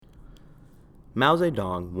Mao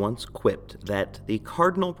Zedong once quipped that the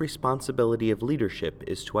cardinal responsibility of leadership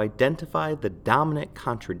is to identify the dominant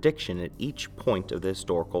contradiction at each point of the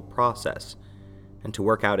historical process, and to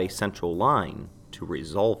work out a central line to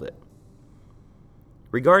resolve it.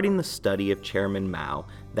 Regarding the study of Chairman Mao,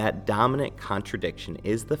 that dominant contradiction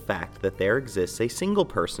is the fact that there exists a single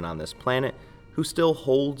person on this planet who still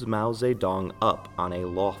holds Mao Zedong up on a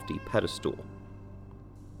lofty pedestal.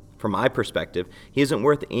 From my perspective, he isn't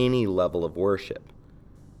worth any level of worship.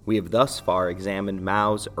 We have thus far examined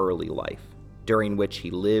Mao's early life, during which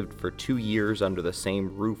he lived for 2 years under the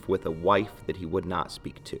same roof with a wife that he would not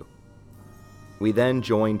speak to. We then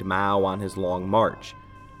joined Mao on his long march,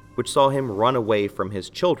 which saw him run away from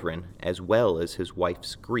his children as well as his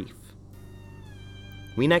wife's grief.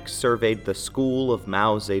 We next surveyed the school of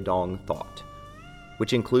Mao Zedong thought,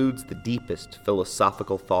 which includes the deepest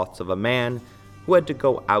philosophical thoughts of a man who had to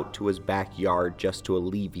go out to his backyard just to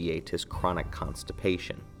alleviate his chronic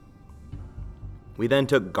constipation. We then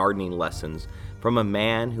took gardening lessons from a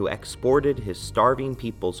man who exported his starving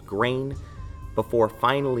people's grain before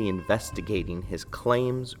finally investigating his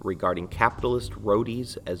claims regarding capitalist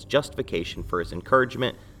roadies as justification for his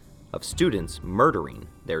encouragement of students murdering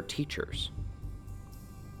their teachers.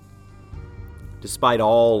 Despite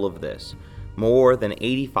all of this, more than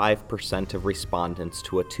 85% of respondents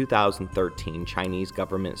to a 2013 Chinese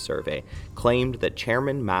government survey claimed that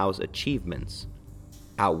Chairman Mao's achievements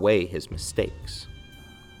outweigh his mistakes.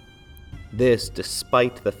 This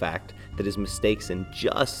despite the fact that his mistakes in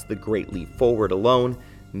just the Great Leap Forward alone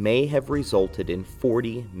may have resulted in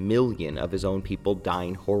 40 million of his own people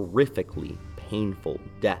dying horrifically painful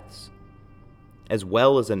deaths, as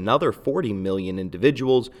well as another 40 million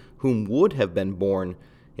individuals whom would have been born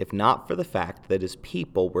if not for the fact that his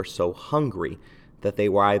people were so hungry that they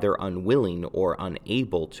were either unwilling or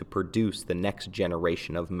unable to produce the next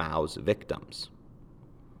generation of Mao's victims.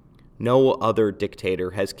 No other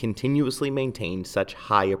dictator has continuously maintained such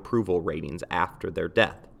high approval ratings after their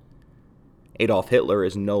death. Adolf Hitler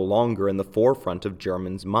is no longer in the forefront of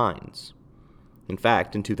Germans' minds. In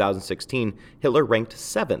fact, in 2016, Hitler ranked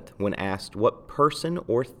 7th when asked what person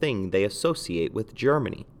or thing they associate with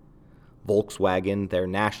Germany. Volkswagen, their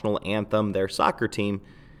national anthem, their soccer team,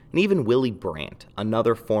 and even Willy Brandt,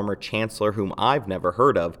 another former chancellor whom I've never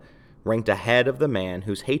heard of, ranked ahead of the man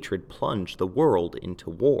whose hatred plunged the world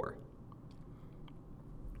into war.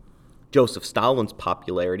 Joseph Stalin's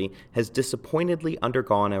popularity has disappointingly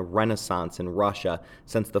undergone a renaissance in Russia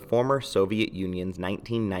since the former Soviet Union's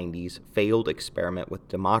 1990s failed experiment with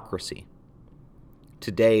democracy.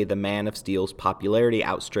 Today, the Man of Steel's popularity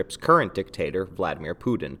outstrips current dictator Vladimir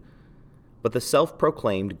Putin, but the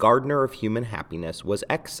self-proclaimed gardener of human happiness was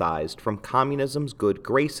excised from communism's good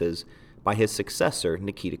graces by his successor,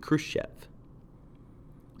 Nikita Khrushchev.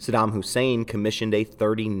 Saddam Hussein commissioned a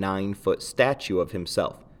 39-foot statue of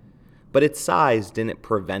himself, but its size didn't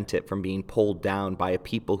prevent it from being pulled down by a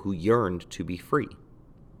people who yearned to be free.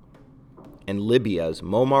 And Libya's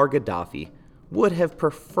Muammar Gaddafi would have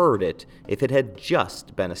preferred it if it had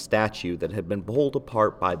just been a statue that had been pulled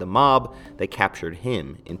apart by the mob that captured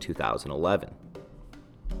him in 2011.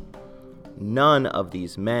 None of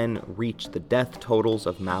these men reached the death totals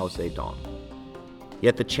of Mao Zedong.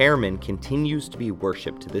 Yet the chairman continues to be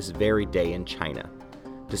worshipped to this very day in China,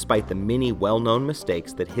 despite the many well-known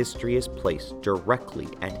mistakes that history has placed directly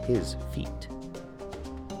at his feet.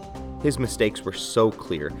 His mistakes were so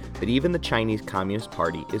clear that even the Chinese Communist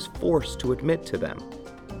Party is forced to admit to them.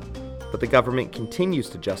 But the government continues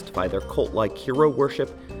to justify their cult-like hero worship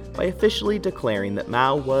by officially declaring that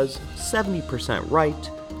Mao was 70% right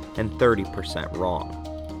and 30% wrong.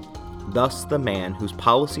 Thus, the man whose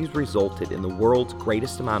policies resulted in the world's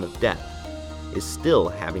greatest amount of death is still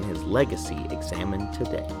having his legacy examined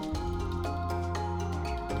today.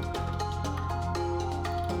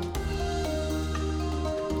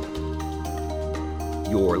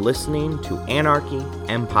 You're listening to Anarchy,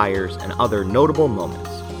 Empires, and Other Notable Moments,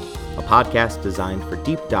 a podcast designed for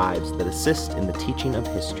deep dives that assist in the teaching of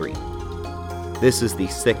history. This is the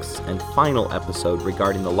 6th and final episode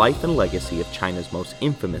regarding the life and legacy of China's most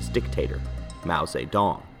infamous dictator, Mao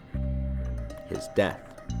Zedong. His death.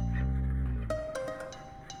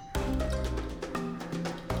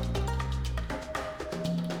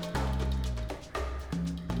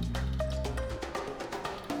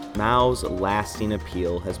 Mao's lasting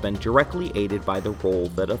appeal has been directly aided by the role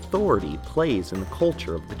that authority plays in the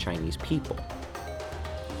culture of the Chinese people.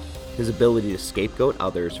 His ability to scapegoat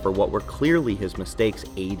others for what were clearly his mistakes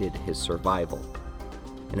aided his survival.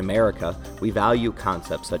 In America, we value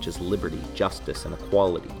concepts such as liberty, justice, and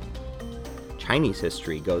equality. Chinese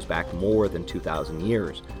history goes back more than 2,000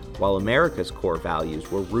 years, while America's core values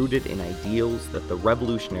were rooted in ideals that the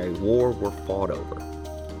Revolutionary War were fought over.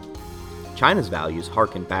 China's values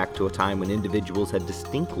harken back to a time when individuals had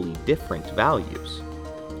distinctly different values.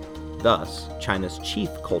 Thus, China's chief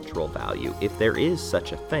cultural value, if there is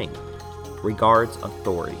such a thing, regards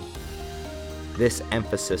authority. This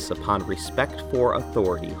emphasis upon respect for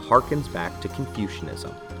authority harkens back to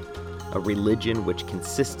Confucianism, a religion which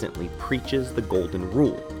consistently preaches the golden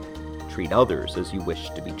rule: treat others as you wish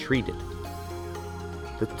to be treated.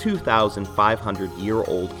 The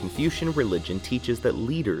 2,500-year-old Confucian religion teaches that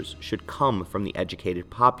leaders should come from the educated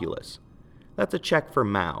populace. That's a check for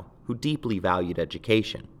Mao, who deeply valued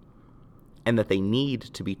education, and that they need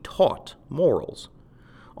to be taught morals.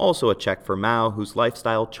 Also a check for Mao, whose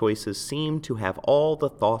lifestyle choices seem to have all the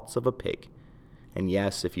thoughts of a pig. And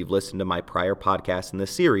yes, if you've listened to my prior podcasts in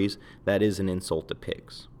this series, that is an insult to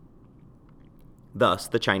pigs. Thus,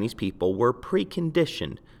 the Chinese people were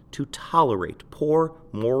preconditioned to tolerate poor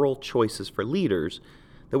moral choices for leaders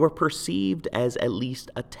that were perceived as at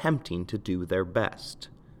least attempting to do their best.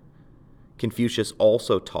 Confucius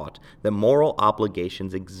also taught that moral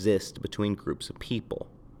obligations exist between groups of people.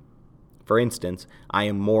 For instance, I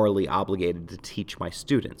am morally obligated to teach my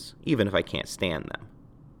students, even if I can't stand them.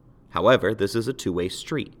 However, this is a two-way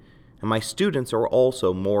street, and my students are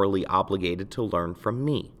also morally obligated to learn from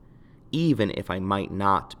me, even if I might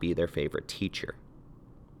not be their favorite teacher.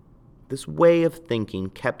 This way of thinking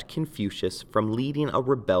kept Confucius from leading a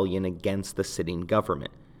rebellion against the sitting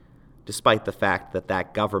government, despite the fact that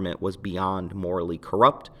that government was beyond morally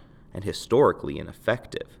corrupt and historically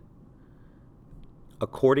ineffective.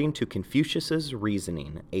 According to Confucius's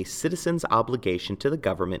reasoning, a citizen's obligation to the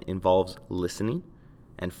government involves listening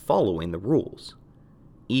and following the rules,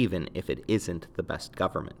 even if it isn't the best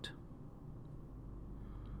government.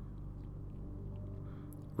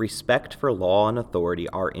 Respect for law and authority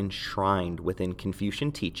are enshrined within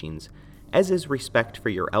Confucian teachings, as is respect for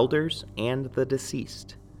your elders and the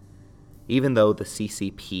deceased. Even though the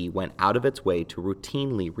CCP went out of its way to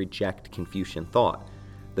routinely reject Confucian thought,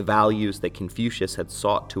 the values that Confucius had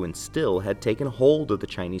sought to instill had taken hold of the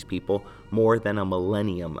Chinese people more than a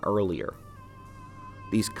millennium earlier.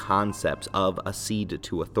 These concepts of accede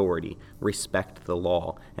to authority, respect the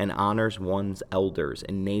law, and honors one's elders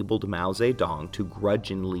enabled Mao Zedong to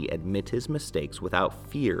grudgingly admit his mistakes without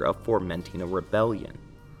fear of fomenting a rebellion.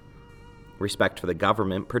 Respect for the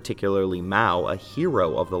government, particularly Mao, a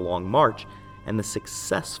hero of the Long March and the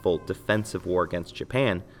successful defensive war against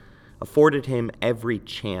Japan, afforded him every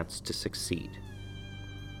chance to succeed.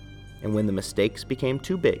 And when the mistakes became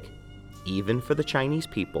too big, even for the Chinese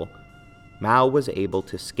people, Mao was able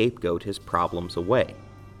to scapegoat his problems away.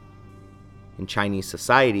 In Chinese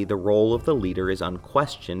society, the role of the leader is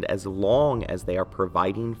unquestioned as long as they are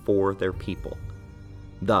providing for their people.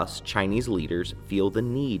 Thus, Chinese leaders feel the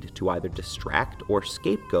need to either distract or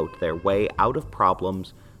scapegoat their way out of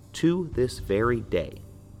problems to this very day.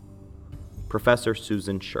 Professor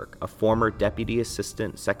Susan Shirk, a former Deputy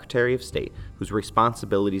Assistant Secretary of State whose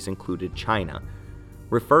responsibilities included China,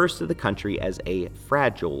 refers to the country as a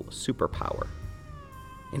fragile superpower.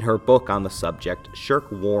 In her book on the subject,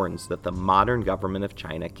 Shirk warns that the modern government of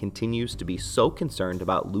China continues to be so concerned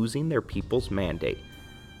about losing their people's mandate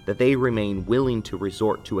that they remain willing to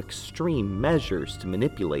resort to extreme measures to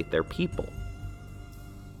manipulate their people.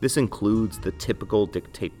 This includes the typical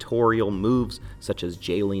dictatorial moves such as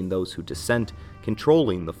jailing those who dissent,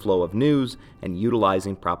 controlling the flow of news, and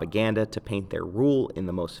utilizing propaganda to paint their rule in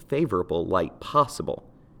the most favorable light possible.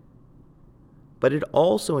 But it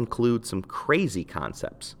also includes some crazy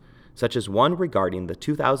concepts, such as one regarding the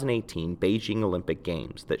 2018 Beijing Olympic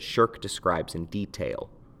Games that Shirk describes in detail.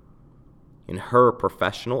 In her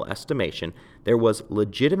professional estimation, there was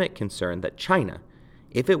legitimate concern that China,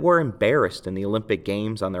 if it were embarrassed in the Olympic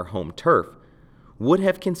Games on their home turf, would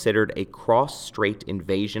have considered a cross-strait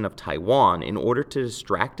invasion of Taiwan in order to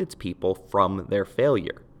distract its people from their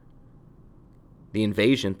failure. The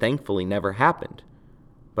invasion thankfully never happened,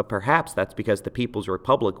 but perhaps that's because the People's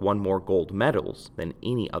Republic won more gold medals than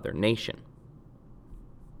any other nation.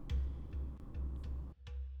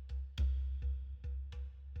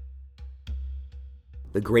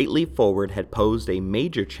 The Great Leap Forward had posed a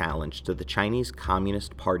major challenge to the Chinese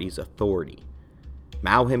Communist Party's authority.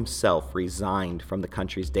 Mao himself resigned from the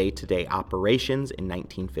country's day-to-day operations in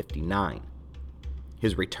 1959.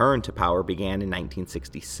 His return to power began in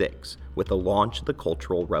 1966 with the launch of the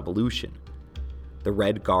Cultural Revolution. The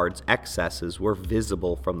Red Guard's excesses were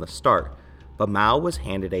visible from the start, but Mao was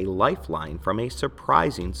handed a lifeline from a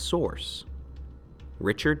surprising source: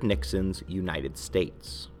 Richard Nixon's United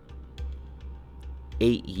States.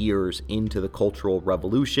 8 years into the Cultural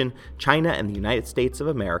Revolution, China and the United States of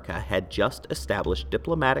America had just established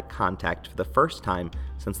diplomatic contact for the first time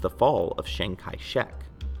since the fall of Chiang Kai-shek.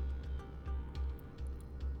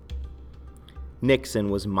 Nixon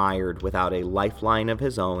was mired without a lifeline of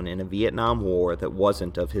his own in a Vietnam War that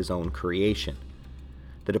wasn't of his own creation.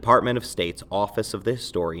 The Department of State's Office of the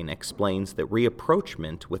Historian explains that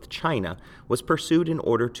rapprochement with China was pursued in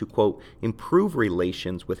order to, quote, improve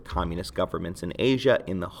relations with communist governments in Asia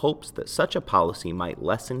in the hopes that such a policy might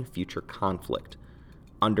lessen future conflict,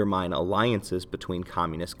 undermine alliances between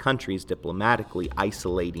communist countries diplomatically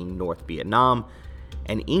isolating North Vietnam,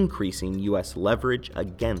 and increasing U.S. leverage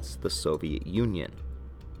against the Soviet Union.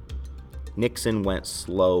 Nixon went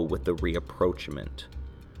slow with the rapprochement,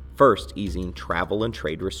 first easing travel and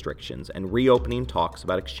trade restrictions and reopening talks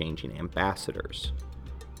about exchanging ambassadors.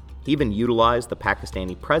 He even utilized the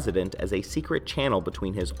Pakistani president as a secret channel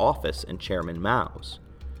between his office and Chairman Mao's.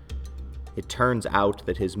 It turns out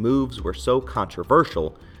that his moves were so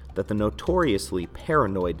controversial that the notoriously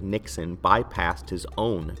paranoid Nixon bypassed his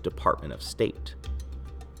own Department of State.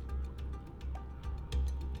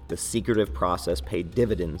 The secretive process paid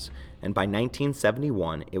dividends, and by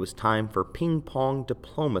 1971, it was time for ping-pong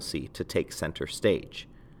diplomacy to take center stage,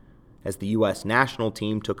 as the U.S. national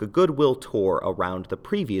team took a goodwill tour around the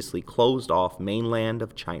previously closed-off mainland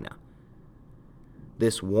of China.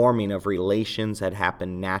 This warming of relations had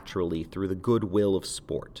happened naturally through the goodwill of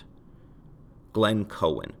sport. Glenn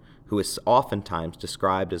Cohen, who is oftentimes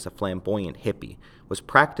described as a flamboyant hippie, was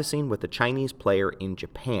practicing with a Chinese player in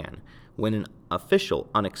Japan when an official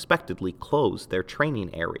unexpectedly closed their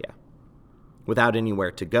training area. Without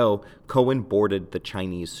anywhere to go, Cohen boarded the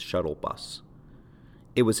Chinese shuttle bus.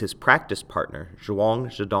 It was his practice partner, Zhuang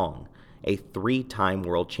Zedong, a 3-time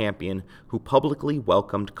world champion, who publicly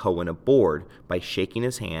welcomed Cohen aboard by shaking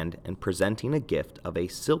his hand and presenting a gift of a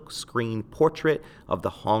silk-screen portrait of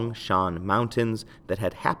the Hongshan Mountains that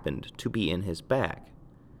had happened to be in his bag.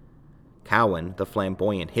 Cowen, the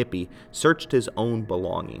flamboyant hippie, searched his own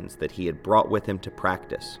belongings that he had brought with him to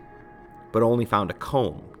practice, but only found a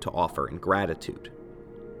comb to offer in gratitude.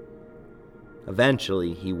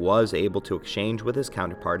 Eventually, he was able to exchange with his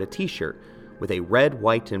counterpart a t-shirt with a red,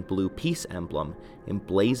 white, and blue peace emblem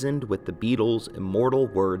emblazoned with the Beatles' immortal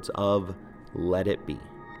words of "Let it be."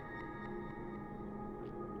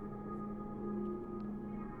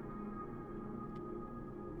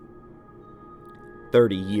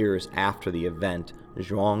 "30 years after the event,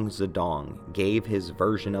 Zhuang Zedong gave his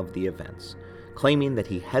version of the events, claiming that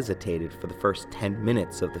he hesitated for the first 10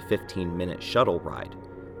 minutes of the 15-minute shuttle ride.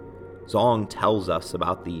 Zong tells us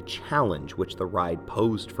about the challenge which the ride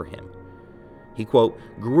posed for him. He, quote,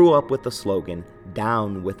 grew up with the slogan,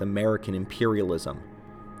 "Down with American imperialism."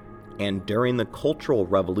 And during the Cultural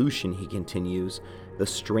Revolution, he continues, the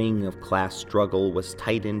string of class struggle was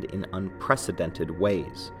tightened in unprecedented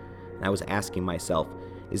ways. And I was asking myself,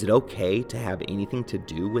 is it okay to have anything to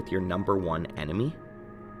do with your number one enemy?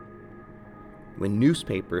 When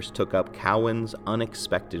newspapers took up Cowen's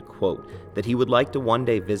unexpected quote that he would like to one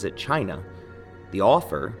day visit China, the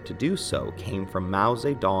offer to do so came from Mao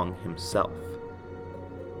Zedong himself.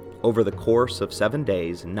 Over the course of 7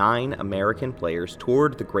 days, 9 American players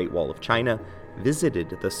toured the Great Wall of China,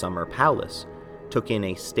 visited the Summer Palace, took in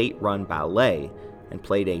a state-run ballet, and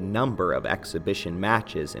played a number of exhibition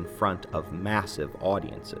matches in front of massive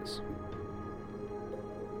audiences.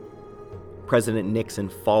 President Nixon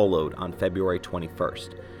followed on February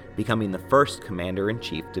 21st, becoming the first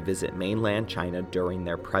commander-in-chief to visit mainland China during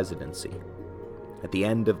their presidency. At the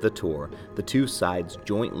end of the tour, the two sides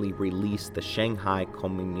jointly released the Shanghai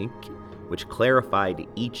Communique, which clarified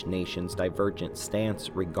each nation's divergent stance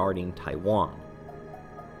regarding Taiwan.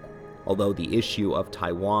 Although the issue of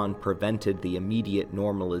Taiwan prevented the immediate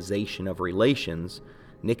normalization of relations,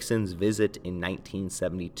 Nixon's visit in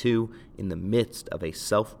 1972, in the midst of a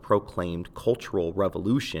self-proclaimed cultural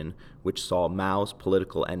revolution which saw Mao's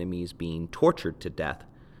political enemies being tortured to death,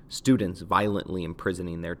 students violently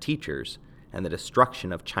imprisoning their teachers, and the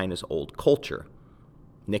destruction of China's old culture,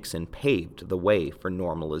 Nixon paved the way for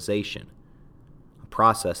normalization, a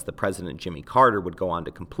process that President Jimmy Carter would go on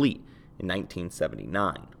to complete in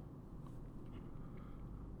 1979.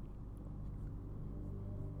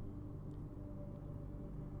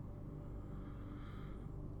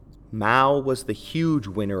 Mao was the huge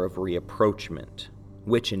winner of rapprochement,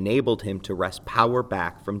 which enabled him to wrest power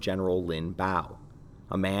back from General Lin Biao,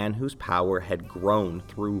 a man whose power had grown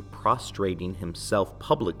through prostrating himself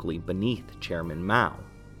publicly beneath Chairman Mao.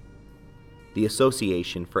 The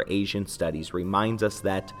Association for Asian Studies reminds us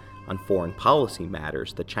that, On foreign policy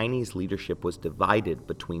matters, the Chinese leadership was divided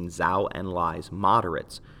between Zhou Enlai's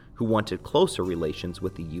moderates, who wanted closer relations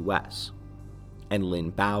with the U.S., and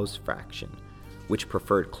Lin Bao's faction, which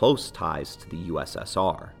preferred close ties to the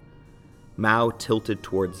USSR. Mao tilted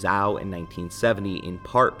toward Zhou in 1970 in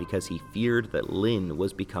part because he feared that Lin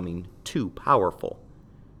was becoming too powerful.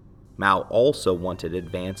 Mao also wanted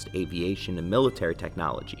advanced aviation and military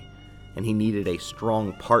technology, and he needed a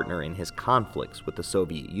strong partner in his conflicts with the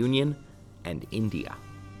Soviet Union and India.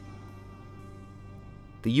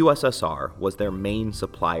 The USSR was their main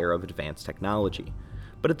supplier of advanced technology,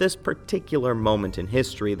 but at this particular moment in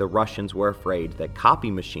history, the Russians were afraid that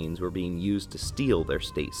copy machines were being used to steal their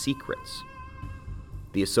state secrets.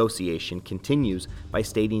 The association continues by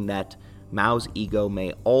stating that Mao's ego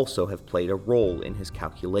may also have played a role in his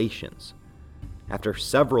calculations. After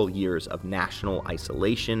several years of national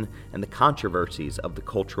isolation and the controversies of the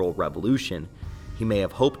Cultural Revolution, he may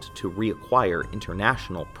have hoped to reacquire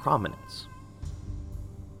international prominence.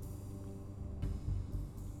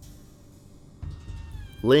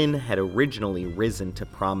 Lin had originally risen to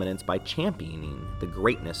prominence by championing the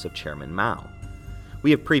greatness of Chairman Mao.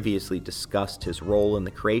 We have previously discussed his role in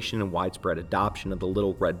the creation and widespread adoption of the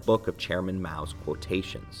Little Red Book of Chairman Mao's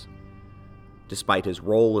quotations. Despite his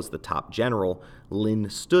role as the top general, Lin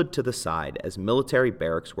stood to the side as military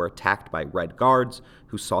barracks were attacked by Red Guards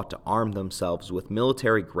who sought to arm themselves with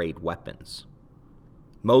military-grade weapons.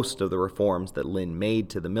 Most of the reforms that Lin made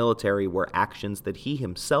to the military were actions that he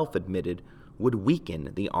himself admitted would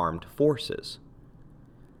weaken the armed forces.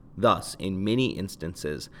 Thus, in many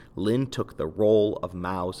instances, Lin took the role of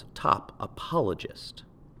Mao's top apologist.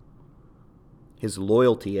 His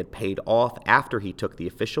loyalty had paid off after he took the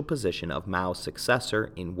official position of Mao's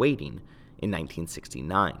successor in waiting in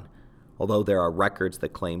 1969, although there are records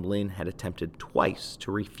that claim Lin had attempted twice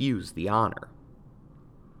to refuse the honor.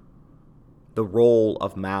 The role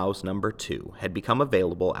of Mao's number two had become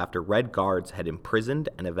available after Red Guards had imprisoned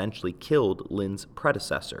and eventually killed Lin's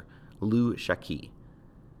predecessor, Liu Shaqiqi.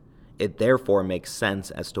 It therefore makes sense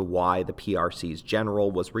as to why the PRC's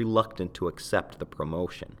general was reluctant to accept the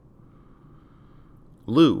promotion.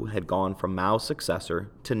 Liu had gone from Mao's successor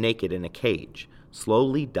to naked in a cage,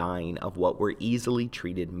 slowly dying of what were easily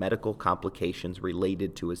treated medical complications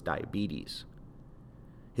related to his diabetes.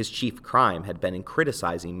 His chief crime had been in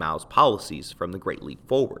criticizing Mao's policies from the Great Leap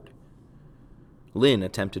Forward. Lin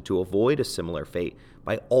attempted to avoid a similar fate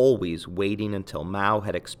by always waiting until Mao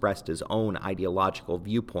had expressed his own ideological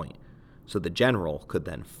viewpoint, so the general could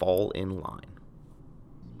then fall in line.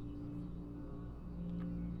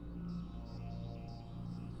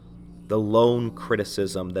 The lone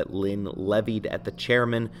criticism that Lin levied at the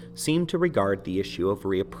chairman seemed to regard the issue of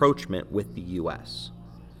rapprochement with the U.S.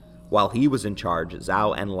 While he was in charge,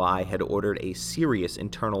 Zhou Enlai had ordered a serious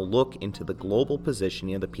internal look into the global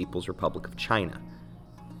positioning of the People's Republic of China.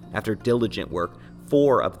 After diligent work,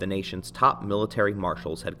 4 of the nation's top military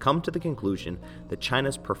marshals had come to the conclusion that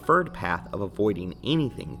China's preferred path of avoiding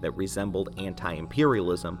anything that resembled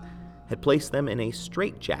anti-imperialism had placed them in a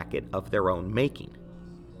straitjacket of their own making.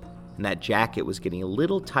 And that jacket was getting a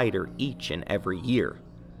little tighter each and every year.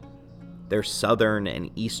 Their southern and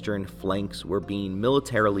eastern flanks were being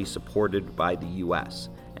militarily supported by the U.S.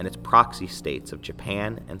 and its proxy states of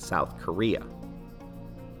Japan and South Korea.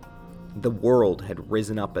 The world had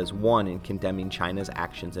risen up as one in condemning China's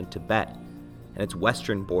actions in Tibet, and its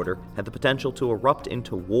western border had the potential to erupt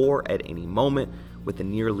into war at any moment with the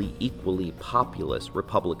nearly equally populous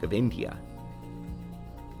Republic of India.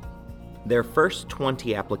 Their first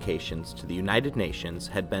 20 applications to the United Nations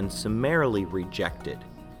had been summarily rejected,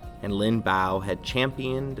 and Lin Bao had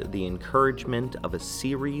championed the encouragement of a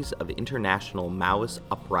series of international Maoist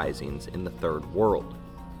uprisings in the Third World.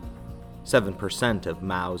 7% of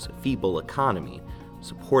Mao's feeble economy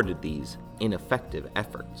supported these ineffective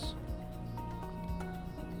efforts.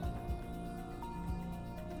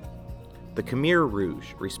 The Khmer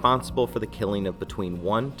Rouge, responsible for the killing of between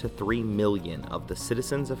 1 to 3 million of the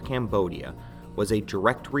citizens of Cambodia, was a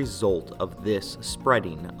direct result of this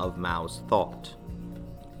spreading of Mao's thought.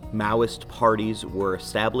 Maoist parties were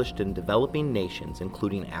established in developing nations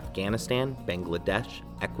including Afghanistan, Bangladesh,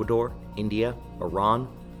 Ecuador, India, Iran,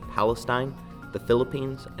 Palestine, the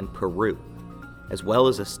Philippines, and Peru, as well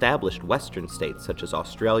as established Western states such as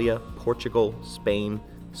Australia, Portugal, Spain,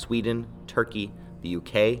 Sweden, Turkey, the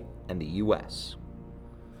UK, and the US.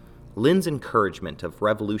 Lin's encouragement of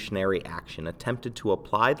revolutionary action attempted to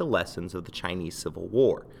apply the lessons of the Chinese Civil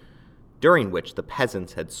War, during which the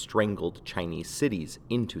peasants had strangled Chinese cities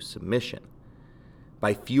into submission.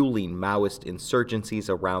 By fueling Maoist insurgencies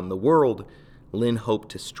around the world, Lin hoped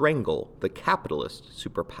to strangle the capitalist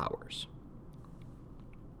superpowers.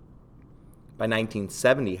 By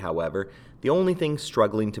 1970, however, the only thing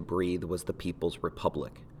struggling to breathe was the People's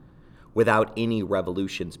Republic. Without any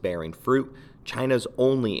revolutions bearing fruit, China's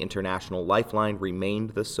only international lifeline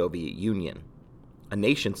remained the Soviet Union, a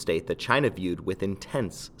nation-state that China viewed with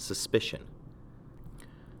intense suspicion.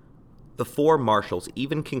 The four marshals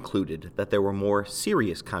even concluded that there were more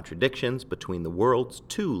serious contradictions between the world's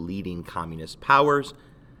two leading communist powers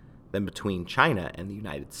than between China and the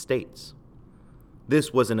United States.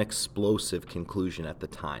 This was an explosive conclusion at the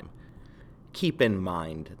time. Keep in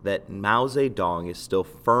mind that Mao Zedong is still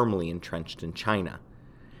firmly entrenched in China.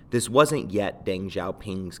 This wasn't yet Deng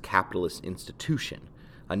Xiaoping's capitalist institution,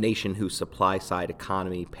 a nation whose supply-side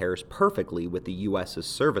economy pairs perfectly with the U.S.'s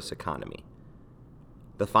service economy.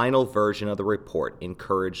 The final version of the report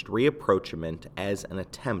encouraged rapprochement as an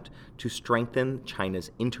attempt to strengthen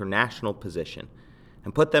China's international position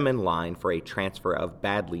and put them in line for a transfer of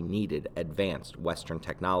badly needed advanced Western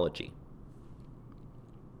technology.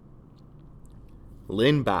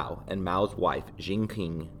 Lin Biao and Mao's wife, Jean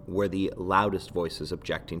Qing, were the loudest voices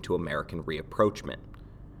objecting to American rapprochement.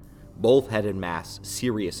 Both had amassed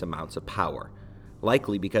serious amounts of power,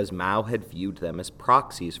 likely because Mao had viewed them as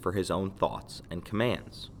proxies for his own thoughts and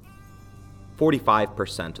commands.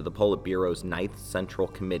 45% of the Politburo's 9th Central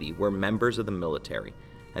Committee were members of the military,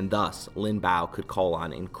 and thus Lin Biao could call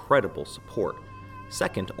on incredible support,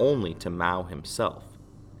 second only to Mao himself.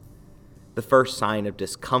 The first sign of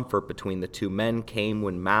discomfort between the two men came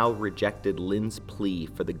when Mao rejected Lin's plea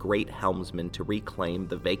for the great helmsman to reclaim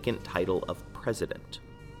the vacant title of president.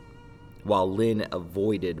 While Lin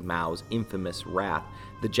avoided Mao's infamous wrath,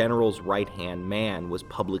 the general's right-hand man was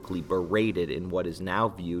publicly berated in what is now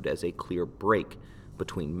viewed as a clear break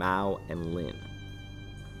between Mao and Lin.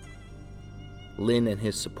 Lin and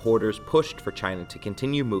his supporters pushed for China to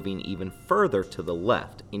continue moving even further to the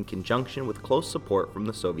left in conjunction with close support from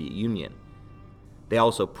the Soviet Union. They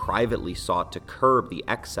also privately sought to curb the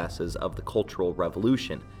excesses of the Cultural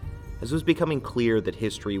Revolution, as it was becoming clear that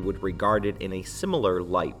history would regard it in a similar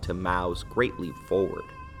light to Mao's Great Leap Forward.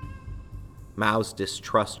 Mao's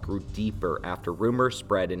distrust grew deeper after rumors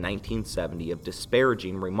spread in 1970 of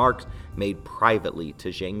disparaging remarks made privately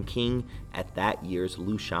to Jean Qing at that year's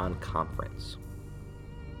Lushan conference.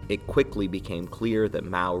 It quickly became clear that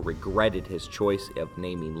Mao regretted his choice of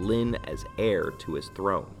naming Lin as heir to his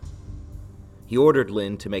throne. He ordered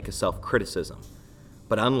Lin to make a self-criticism,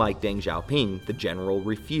 but unlike Deng Xiaoping, the general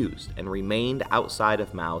refused and remained outside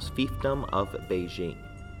of Mao's fiefdom of Beijing.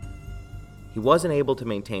 He wasn't able to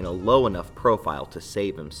maintain a low enough profile to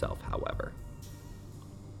save himself, however.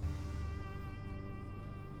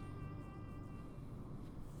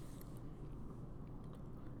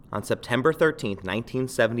 On September 13,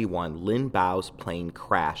 1971, Lin Biao's plane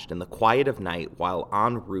crashed in the quiet of night while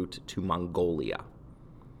en route to Mongolia.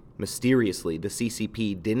 Mysteriously, the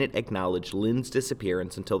CCP didn't acknowledge Lin's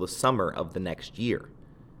disappearance until the summer of the next year.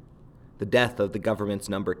 The death of the government's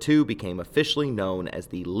number 2 became officially known as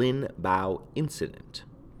the Lin Biao Incident,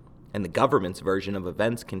 and the government's version of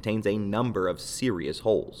events contains a number of serious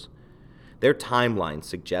holes. Their timeline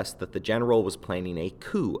suggests that the general was planning a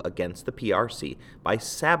coup against the PRC by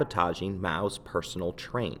sabotaging Mao's personal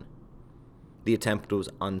train. The attempt was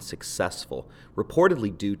unsuccessful,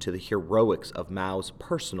 reportedly due to the heroics of Mao's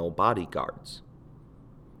personal bodyguards.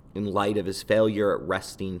 In light of his failure at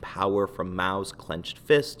wresting power from Mao's clenched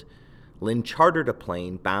fist, Lin chartered a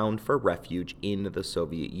plane bound for refuge in the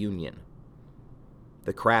Soviet Union.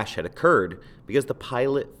 The crash had occurred because the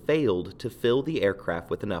pilot failed to fill the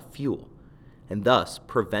aircraft with enough fuel, and thus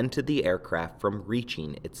prevented the aircraft from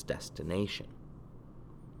reaching its destination.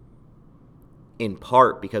 In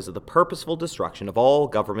part because of the purposeful destruction of all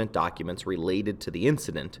government documents related to the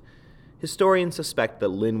incident, historians suspect that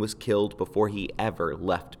Lin was killed before he ever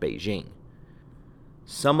left Beijing.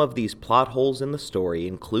 Some of these plot holes in the story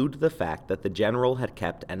include the fact that the general had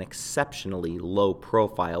kept an exceptionally low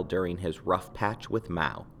profile during his rough patch with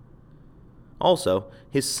Mao. Also,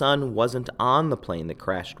 his son wasn't on the plane that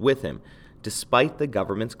crashed with him, despite the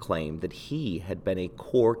government's claim that he had been a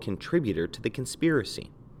core contributor to the conspiracy.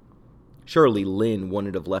 Surely Lin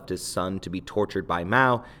wouldn't have left his son to be tortured by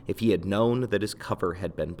Mao if he had known that his cover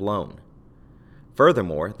had been blown.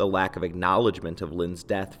 Furthermore, the lack of acknowledgement of Lin's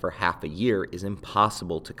death for half a year is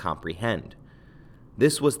impossible to comprehend.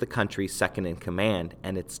 This was the country's second-in-command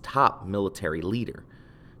and its top military leader.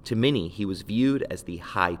 To many, he was viewed as the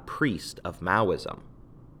high priest of Maoism.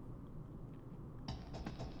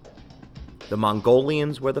 The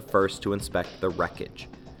Mongolians were the first to inspect the wreckage.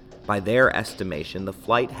 By their estimation, the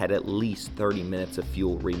flight had at least 30 minutes of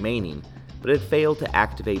fuel remaining, but it failed to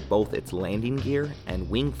activate both its landing gear and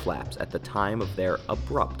wing flaps at the time of their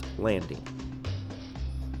abrupt landing.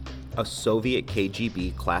 A Soviet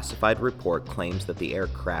KGB classified report claims that the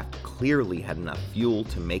aircraft clearly had enough fuel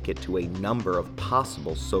to make it to a number of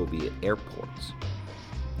possible Soviet airports.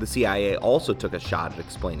 The CIA also took a shot at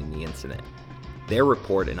explaining the incident. Their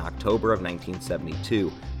report in October of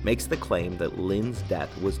 1972 makes the claim that Lin's death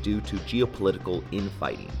was due to geopolitical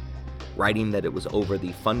infighting, writing that it was over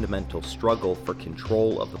the fundamental struggle for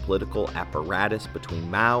control of the political apparatus between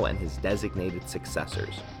Mao and his designated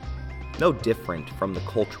successors. No different from the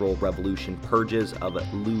Cultural Revolution purges of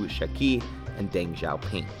Liu Shaoqi and Deng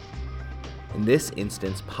Xiaoping. In this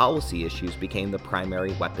instance, policy issues became the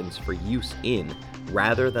primary weapons for use in,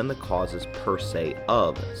 rather than the causes per se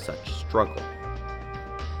of, such struggle.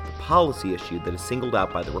 The policy issue that is singled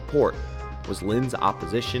out by the report was Lin's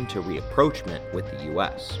opposition to rapprochement with the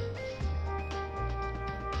U.S.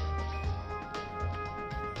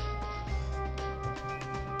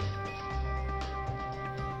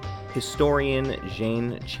 Historian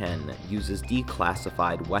Zhang Chen uses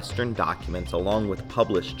declassified Western documents along with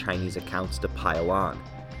published Chinese accounts to pile on,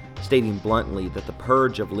 stating bluntly that the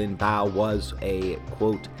purge of Lin Biao was a,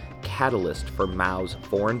 quote, catalyst for Mao's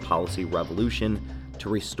foreign policy revolution to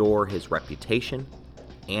restore his reputation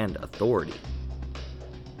and authority.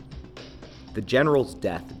 The general's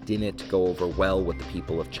death didn't go over well with the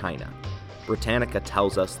people of China. Britannica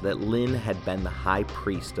tells us that Lin had been the high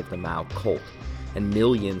priest of the Mao cult, and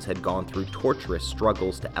millions had gone through torturous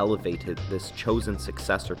struggles to elevate this chosen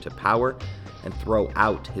successor to power and throw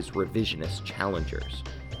out his revisionist challengers.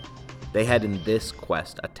 They had in this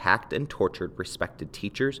quest attacked and tortured respected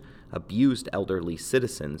teachers, abused elderly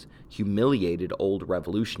citizens, humiliated old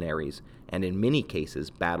revolutionaries, and in many cases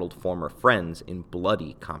battled former friends in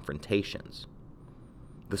bloody confrontations.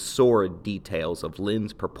 The sordid details of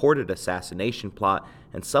Lin's purported assassination plot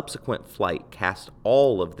and subsequent flight cast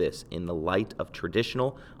all of this in the light of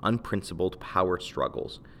traditional, unprincipled power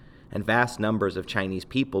struggles, and vast numbers of Chinese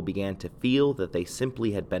people began to feel that they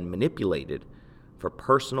simply had been manipulated for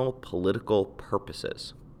personal political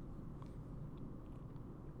purposes.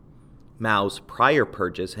 Mao's prior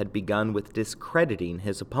purges had begun with discrediting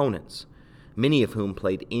his opponents, many of whom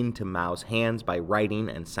played into Mao's hands by writing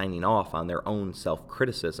and signing off on their own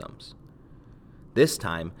self-criticisms. This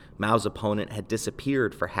time, Mao's opponent had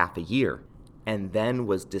disappeared for half a year, and then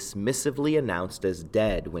was dismissively announced as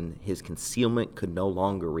dead when his concealment could no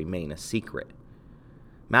longer remain a secret.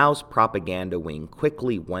 Mao's propaganda wing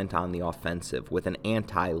quickly went on the offensive with an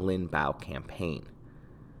anti-Lin Biao campaign.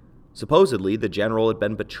 Supposedly, the general had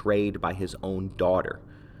been betrayed by his own daughter,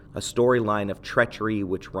 a storyline of treachery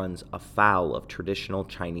which runs afoul of traditional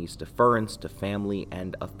Chinese deference to family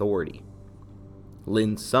and authority.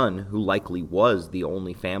 Lin's son, who likely was the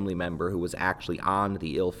only family member who was actually on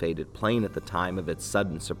the ill-fated plane at the time of its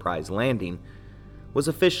sudden surprise landing, was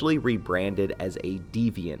officially rebranded as a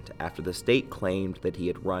deviant after the state claimed that he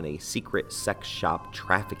had run a secret sex shop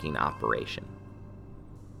trafficking operation.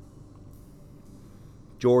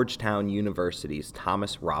 Georgetown University's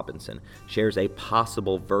Thomas Robinson shares a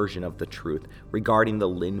possible version of the truth regarding the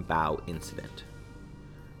Lin Biao incident.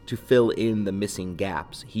 To fill in the missing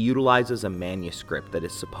gaps, he utilizes a manuscript that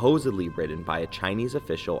is supposedly written by a Chinese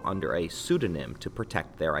official under a pseudonym to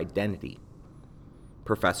protect their identity.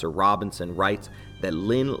 Professor Robinson writes that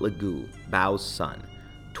Lin Legu, Bao's son,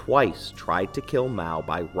 twice tried to kill Mao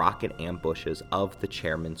by rocket ambushes of the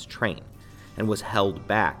chairman's train, and was held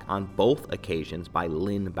back on both occasions by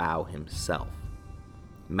Lin Biao himself.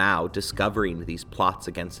 Mao, discovering these plots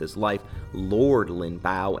against his life, lured Lin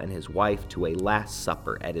Biao and his wife to a last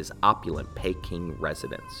supper at his opulent Peking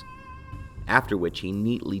residence, after which he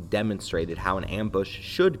neatly demonstrated how an ambush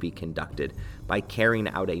should be conducted by carrying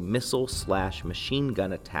out a missile/machine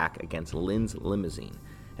gun attack against Lin's limousine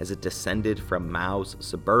as it descended from Mao's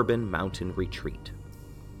suburban mountain retreat.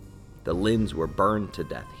 The Lins were burned to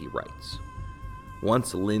death, he writes.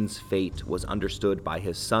 Once Lin's fate was understood by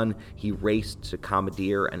his son, he raced to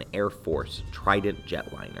commandeer an Air Force Trident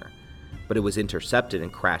jetliner, but it was intercepted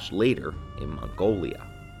and crashed later in Mongolia.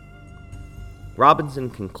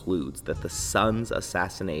 Robinson concludes that the son's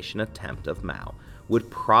assassination attempt of Mao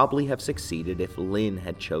would probably have succeeded if Lin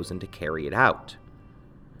had chosen to carry it out.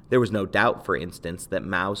 There was no doubt, for instance, that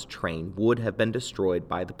Mao's train would have been destroyed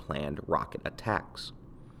by the planned rocket attacks.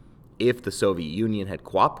 If the Soviet Union had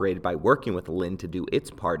cooperated by working with Lin to do its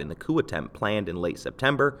part in the coup attempt planned in late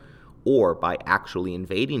September, or by actually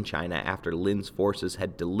invading China after Lin's forces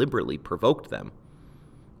had deliberately provoked them,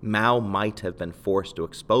 Mao might have been forced to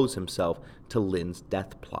expose himself to Lin's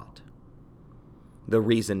death plot. The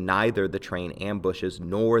reason neither the train ambushes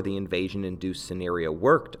nor the invasion-induced scenario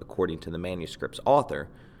worked, according to the manuscript's author,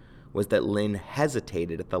 was that Lin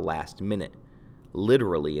hesitated at the last minute,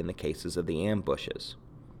 literally in the cases of the ambushes,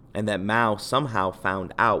 and that Mao somehow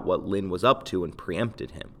found out what Lin was up to and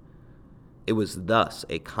preempted him. It was thus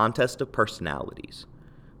a contest of personalities,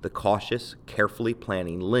 the cautious, carefully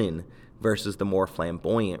planning Lin versus the more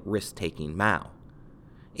flamboyant, risk-taking Mao.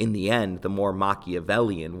 In the end, the more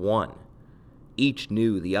Machiavellian won. Each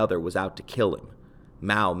knew the other was out to kill him.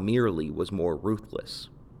 Mao merely was more ruthless.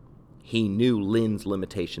 He knew Lin's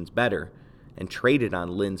limitations better and traded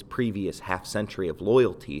on Lin's previous half-century of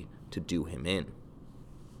loyalty to do him in.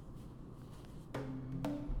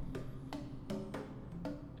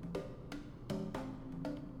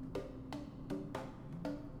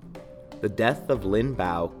 The death of Lin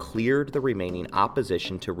Biao cleared the remaining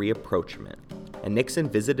opposition to rapprochement, and Nixon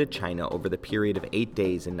visited China over the period of 8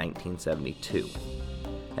 days in 1972.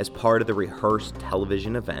 As part of the rehearsed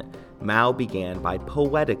television event, Mao began by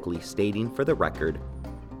poetically stating for the record,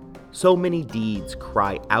 "So many deeds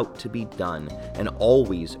cry out to be done, and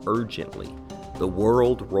always urgently. The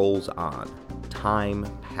world rolls on. Time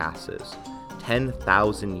passes.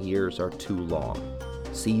 10,000 years are too long.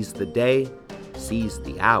 Seize the day, seize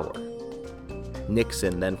the hour."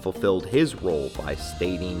 Nixon then fulfilled his role by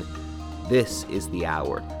stating, "This is the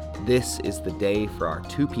hour. This is the day for our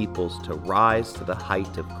two peoples to rise to the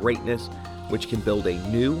height of greatness which can build a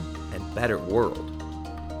new and better world."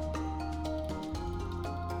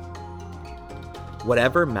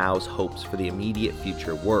 Whatever Mao's hopes for the immediate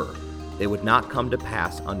future were, they would not come to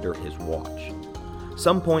pass under his watch.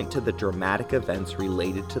 Some point to the dramatic events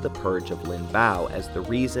related to the purge of Lin Biao as the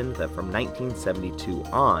reason that from 1972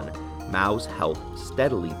 on, Mao's health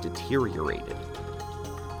steadily deteriorated.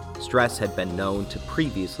 Stress had been known to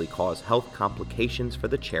previously cause health complications for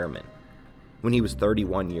the chairman. When he was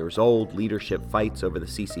 31 years old, leadership fights over the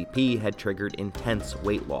CCP had triggered intense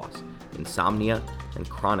weight loss, insomnia, and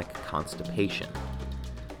chronic constipation.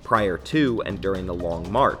 Prior to and during the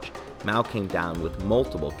Long March, Mao came down with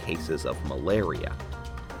multiple cases of malaria.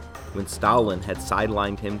 When Stalin had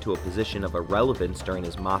sidelined him to a position of irrelevance during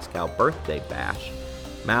his Moscow birthday bash,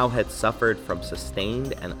 Mao had suffered from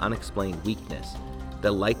sustained and unexplained weakness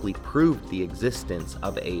that likely proved the existence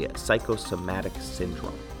of a psychosomatic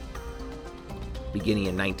syndrome. Beginning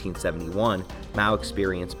in 1971, Mao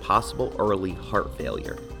experienced possible early heart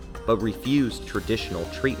failure, but refused traditional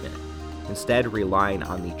treatment, instead relying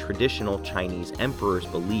on the traditional Chinese emperor's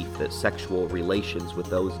belief that sexual relations with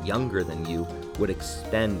those younger than you would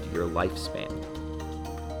extend your lifespan.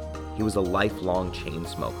 He was a lifelong chain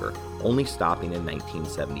smoker, only stopping in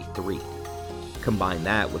 1973. Combine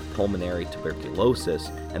that with pulmonary tuberculosis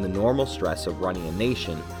and the normal stress of running a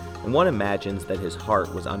nation, and one imagines that his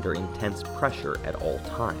heart was under intense pressure at all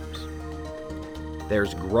times.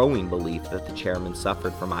 There's growing belief that the chairman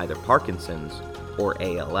suffered from either Parkinson's or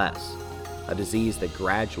ALS, a disease that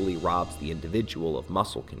gradually robs the individual of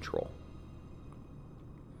muscle control.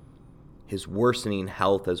 His worsening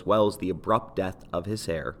health, as well as the abrupt death of his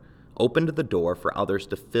heir, opened the door for others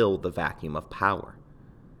to fill the vacuum of power.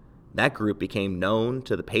 That group became known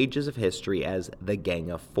to the pages of history as the Gang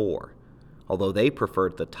of Four, although they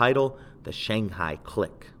preferred the title the Shanghai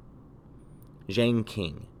Clique. Zhang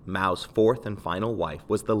Qing, Mao's fourth and final wife,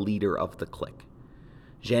 was the leader of the clique.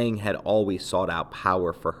 Zhang had always sought out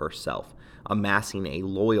power for herself, amassing a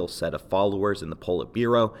loyal set of followers in the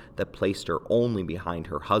Politburo that placed her only behind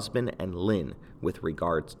her husband and Lin with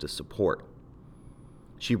regards to support.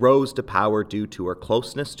 She rose to power due to her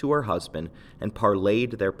closeness to her husband and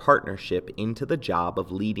parlayed their partnership into the job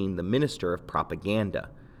of leading the Minister of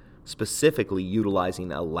Propaganda, specifically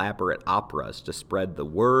utilizing elaborate operas to spread the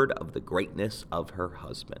word of the greatness of her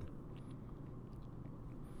husband.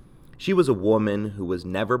 She was a woman who was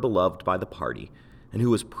never beloved by the party and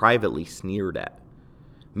who was privately sneered at.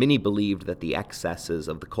 Many believed that the excesses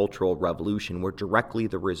of the Cultural Revolution were directly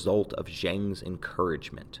the result of Zhang's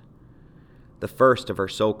encouragement. The first of her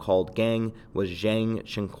so-called gang was Zhang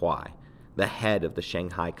Zhenghai, the head of the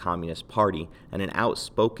Shanghai Communist Party and an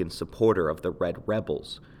outspoken supporter of the Red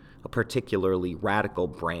Rebels, a particularly radical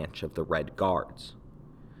branch of the Red Guards.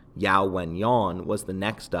 Yao Wenyan was the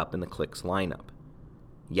next up in the clique's lineup.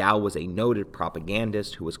 Yao was a noted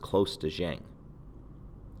propagandist who was close to Zhang.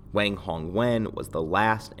 Wang Hongwen was the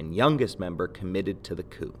last and youngest member committed to the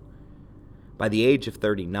coup. By the age of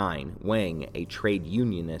 39, Wang, a trade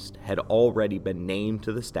unionist, had already been named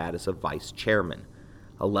to the status of vice chairman,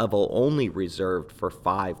 a level only reserved for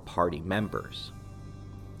 5 party members.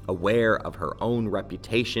 Aware of her own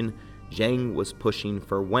reputation, Zhang was pushing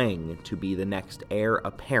for Wang to be the next heir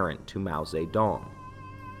apparent to Mao Zedong.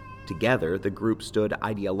 Together, the group stood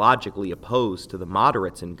ideologically opposed to the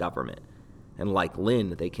moderates in government, and like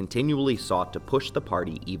Lin, they continually sought to push the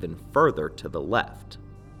party even further to the left.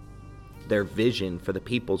 Their vision for the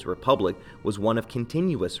People's Republic was one of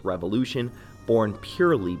continuous revolution born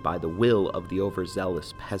purely by the will of the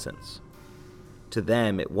overzealous peasants. To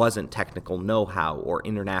them, it wasn't technical know-how or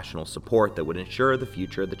international support that would ensure the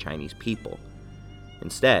future of the Chinese people.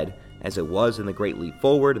 Instead, as it was in the Great Leap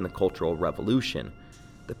Forward and the Cultural Revolution,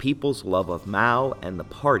 the people's love of Mao and the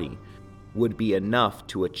party would be enough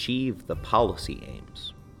to achieve the policy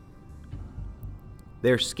aims.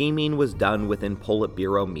 Their scheming was done within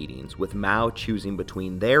Politburo meetings, with Mao choosing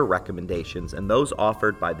between their recommendations and those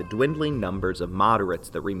offered by the dwindling numbers of moderates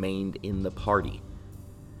that remained in the party.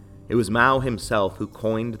 It was Mao himself who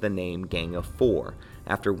coined the name Gang of Four,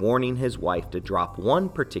 after warning his wife to drop one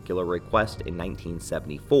particular request in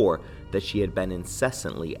 1974 that she had been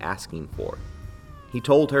incessantly asking for. He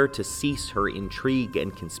told her to cease her intrigue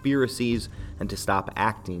and conspiracies and to stop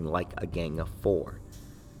acting like a gang of four.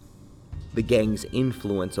 The gang's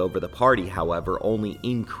influence over the party, however, only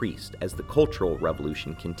increased as the Cultural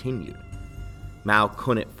Revolution continued. Mao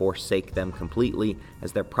couldn't forsake them completely,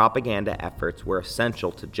 as their propaganda efforts were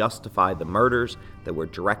essential to justify the murders that were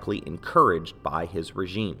directly encouraged by his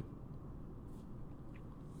regime.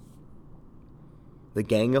 The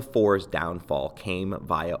Gang of Four's downfall came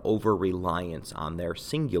via over-reliance on their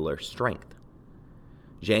singular strength.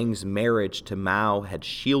 Zhang's marriage to Mao had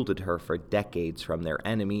shielded her for decades from their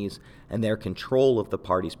enemies, and their control of the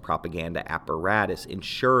party's propaganda apparatus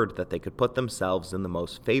ensured that they could put themselves in the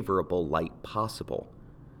most favorable light possible.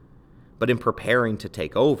 But in preparing to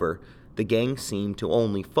take over, the gang seemed to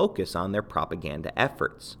only focus on their propaganda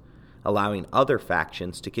efforts, allowing other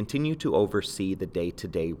factions to continue to oversee the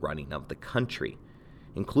day-to-day running of the country,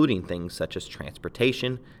 including things such as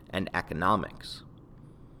transportation and economics.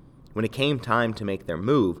 When it came time to make their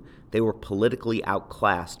move, they were politically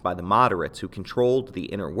outclassed by the moderates who controlled the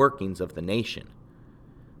inner workings of the nation,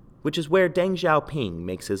 which is where Deng Xiaoping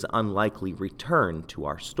makes his unlikely return to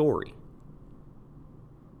our story.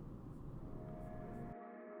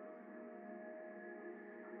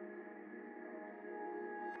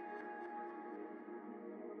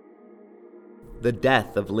 The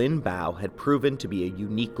death of Lin Biao had proven to be a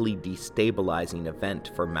uniquely destabilizing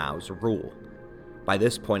event for Mao's rule. By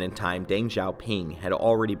this point in time, Deng Xiaoping had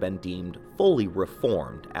already been deemed fully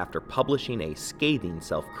reformed after publishing a scathing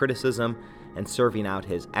self-criticism and serving out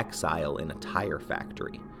his exile in a tire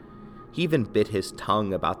factory. He even bit his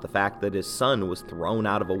tongue about the fact that his son was thrown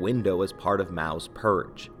out of a window as part of Mao's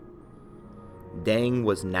purge. Deng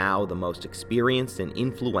was now the most experienced and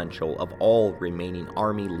influential of all remaining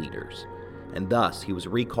army leaders, and thus he was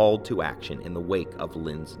recalled to action in the wake of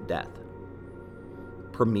Lin's death.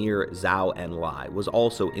 Premier Zhao Enlai was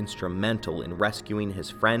also instrumental in rescuing his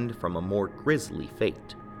friend from a more grisly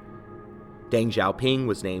fate. Deng Xiaoping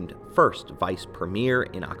was named first vice premier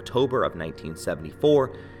in October of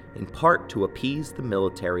 1974, in part to appease the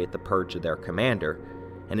military at the purge of their commander,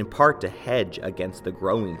 and in part to hedge against the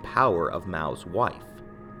growing power of Mao's wife.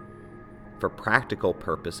 For practical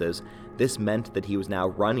purposes, this meant that he was now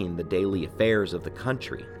running the daily affairs of the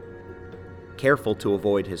country. Careful to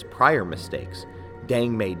avoid his prior mistakes,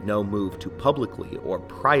 Deng made no move to publicly or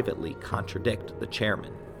privately contradict the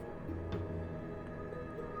chairman.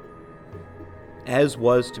 As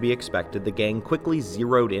was to be expected, the gang quickly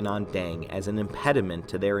zeroed in on Deng as an impediment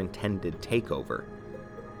to their intended takeover.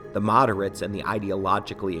 The moderates and the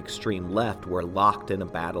ideologically extreme left were locked in a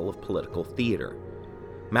battle of political theater.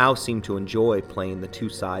 Mao seemed to enjoy playing the two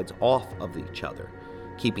sides off of each other,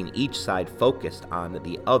 keeping each side focused on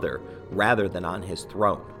the other rather than on his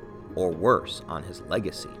throne, or worse, on his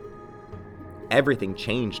legacy. Everything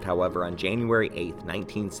changed, however, on January 8,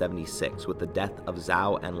 1976, with the death of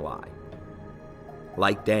Zhao Enlai.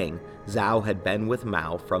 Like Deng, Zhao had been with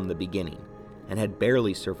Mao from the beginning, and had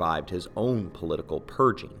barely survived his own political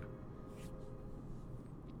purging.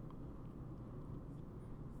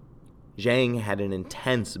 Zhang had an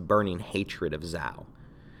intense, burning hatred of Zhao.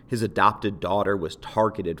 His adopted daughter was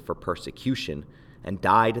targeted for persecution and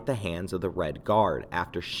died at the hands of the Red Guard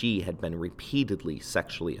after she had been repeatedly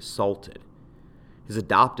sexually assaulted. His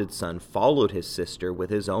adopted son followed his sister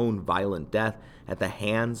with his own violent death at the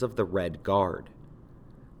hands of the Red Guard.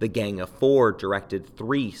 The Gang of Four directed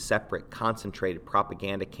 3 separate concentrated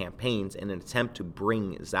propaganda campaigns in an attempt to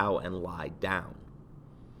bring Zhao Enlai down.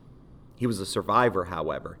 He was a survivor,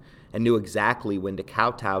 however, and knew exactly when to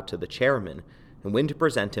kowtow to the chairman and when to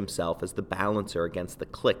present himself as the balancer against the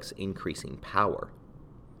clique's increasing power.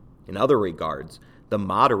 In other regards, The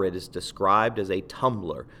moderate is described as a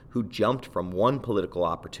tumbler who jumped from one political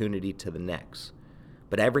opportunity to the next,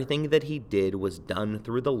 but everything that he did was done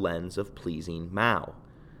through the lens of pleasing Mao,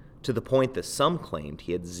 to the point that some claimed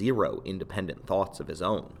he had zero independent thoughts of his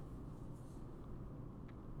own.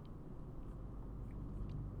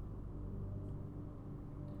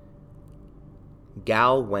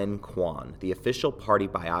 Gao Wenquan, the official party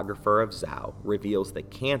biographer of Zhao, reveals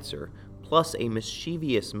that cancer plus a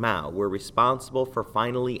mischievous Mao were responsible for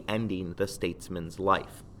finally ending the statesman's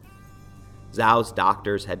life. Zhao's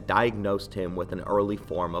doctors had diagnosed him with an early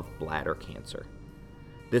form of bladder cancer.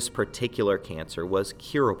 This particular cancer was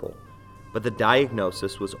curable, but the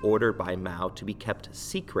diagnosis was ordered by Mao to be kept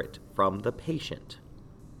secret from the patient.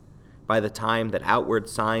 By the time that outward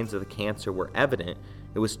signs of the cancer were evident,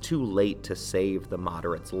 it was too late to save the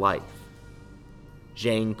moderate's life.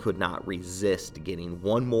 Zhang could not resist getting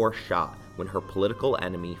one more shot when her political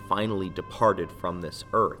enemy finally departed from this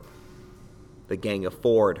earth. The Gang of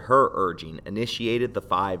Four, at her urging, initiated the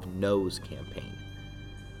 5 No's campaign,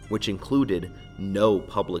 which included no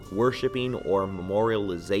public worshipping or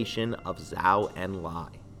memorialization of Zhao Enlai.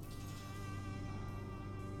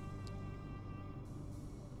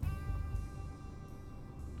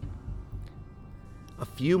 A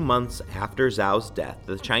few months after Zhao's death,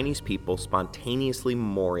 the Chinese people spontaneously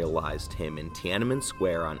memorialized him in Tiananmen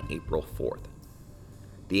Square on April 4th.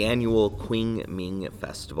 The annual Qingming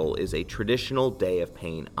Festival is a traditional day of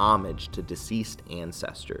paying homage to deceased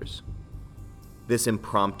ancestors. This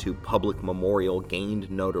impromptu public memorial gained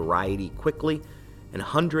notoriety quickly, and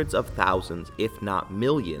hundreds of thousands, if not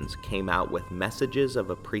millions, came out with messages of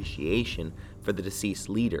appreciation for the deceased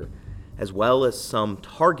leader, as well as some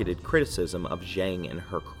targeted criticism of Zhang and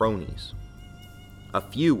her cronies. A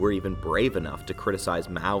few were even brave enough to criticize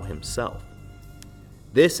Mao himself.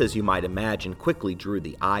 This, as you might imagine, quickly drew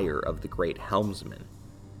the ire of the great helmsman.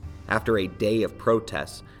 After a day of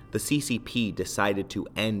protests, the CCP decided to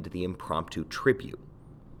end the impromptu tribute.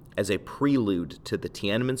 As a prelude to the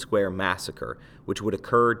Tiananmen Square massacre, which would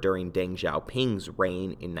occur during Deng Xiaoping's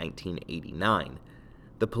reign in 1989,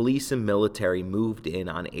 the police and military moved in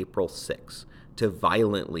on April 6 to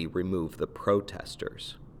violently remove the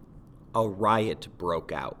protesters. A riot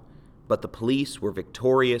broke out, but the police were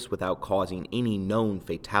victorious without causing any known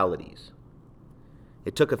fatalities.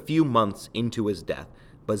 It took a few months into his death,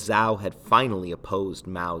 but Zhao had finally opposed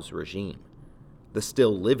Mao's regime. The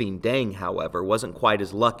still living Deng, however, wasn't quite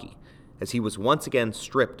as lucky, as he was once again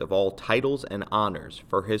stripped of all titles and honors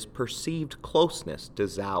for his perceived closeness to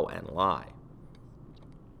Zhao Enlai.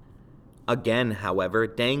 Again, however,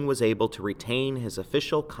 Deng was able to retain his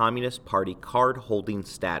official Communist Party card-holding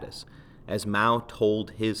status, as Mao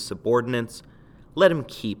told his subordinates, "Let him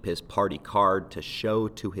keep his party card to show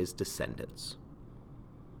to his descendants."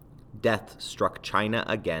 Death struck China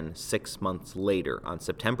again 6 months later on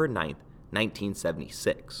September 9,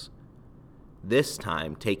 1976, this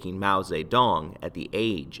time taking Mao Zedong at the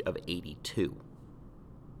age of 82.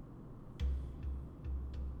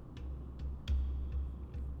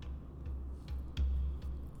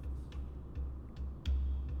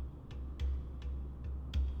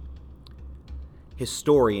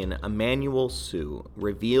 Historian Emmanuel Su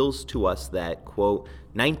reveals to us that, quote,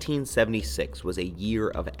 1976 was a year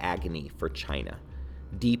of agony for China.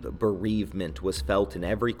 Deep bereavement was felt in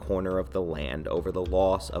every corner of the land over the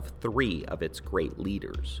loss of 3 of its great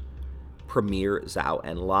leaders. Premier Zhao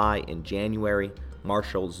Enlai in January,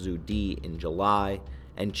 Marshal Zhu Di in July,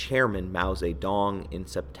 and Chairman Mao Zedong in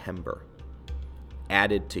September.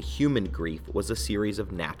 Added to human grief was a series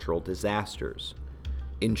of natural disasters.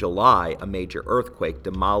 In July, a major earthquake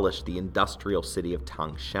demolished the industrial city of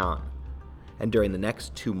Tangshan, and during the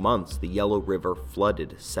next 2 months, the Yellow River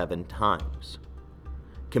flooded 7 times.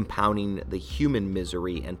 Compounding the human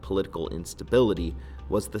misery and political instability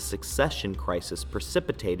was the succession crisis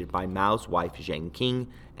precipitated by Mao's wife Zheng Qing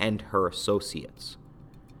and her associates.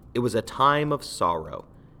 It was a time of sorrow,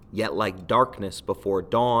 yet like darkness before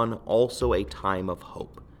dawn, also a time of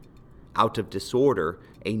hope. Out of disorder,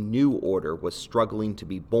 a new order was struggling to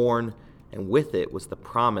be born, and with it was the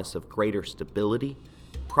promise of greater stability,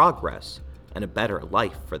 progress, and a better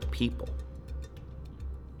life for the people.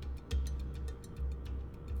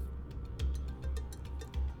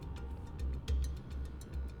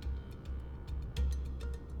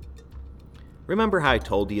 Remember how I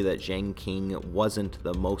told you that Zheng Qing wasn't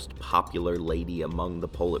the most popular lady among the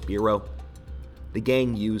Politburo? The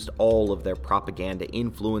gang used all of their propaganda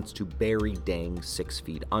influence to bury Deng 6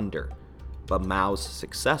 feet under, but Mao's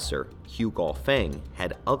successor, Hu Gaofeng,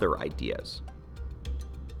 had other ideas.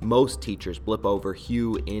 Most teachers blip over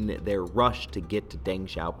Hu in their rush to get to Deng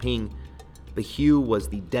Xiaoping, but Hugh was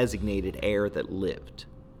the designated heir that lived,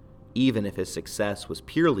 even if his success was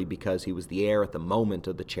purely because he was the heir at the moment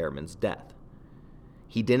of the chairman's death.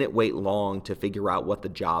 He didn't wait long to figure out what the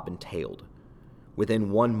job entailed.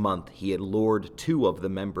 Within 1 month, he had lured 2 of the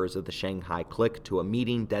members of the Shanghai clique to a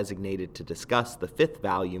meeting designated to discuss the 5th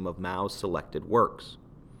volume of Mao's selected works.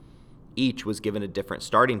 Each was given a different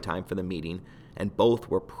starting time for the meeting, and both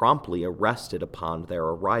were promptly arrested upon their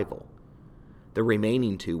arrival. The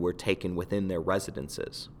remaining 2 were taken within their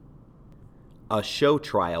residences. A show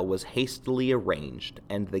trial was hastily arranged,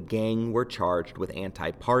 and the gang were charged with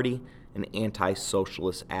anti-party and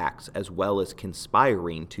anti-socialist acts, as well as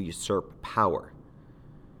conspiring to usurp power.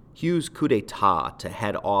 Hugh's coup d'etat to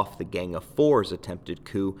head off the Gang of Four's attempted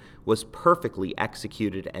coup was perfectly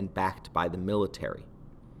executed and backed by the military.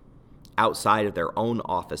 Outside of their own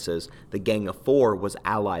offices, the Gang of Four was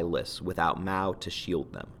allyless without Mao to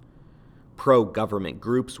shield them. Pro-government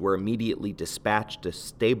groups were immediately dispatched to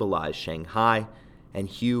stabilize Shanghai, and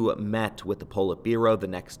Hugh met with the Politburo the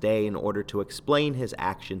next day in order to explain his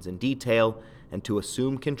actions in detail and to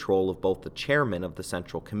assume control of both the chairman of the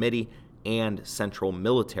Central Committee and Central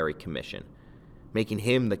Military Commission, making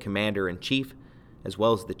him the commander-in-chief as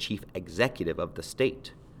well as the chief executive of the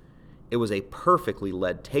state. It was a perfectly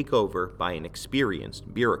led takeover by an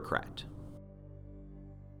experienced bureaucrat.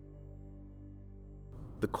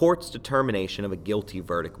 The court's determination of a guilty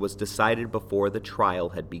verdict was decided before the trial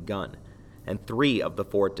had begun, and 3 of the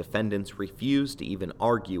 4 defendants refused to even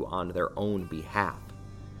argue on their own behalf.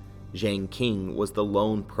 Zhang Qing was the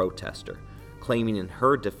lone protester, claiming in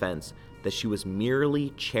her defense that she was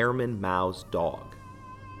merely Chairman Mao's dog,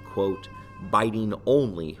 quote, biting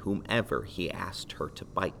only whomever he asked her to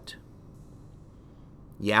bite.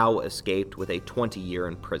 Yao escaped with a 20-year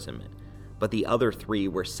imprisonment, but the other 3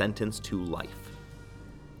 were sentenced to life.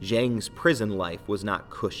 Zhang's prison life was not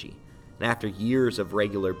cushy, and after years of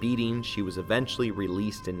regular beatings, she was eventually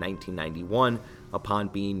released in 1991 upon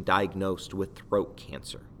being diagnosed with throat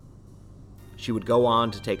cancer. She would go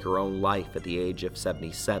on to take her own life at the age of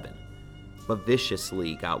 77, but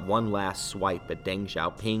viciously got one last swipe at Deng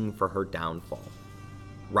Xiaoping for her downfall,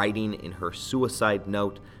 writing in her suicide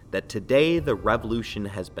note that today the revolution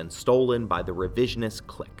has been stolen by the revisionist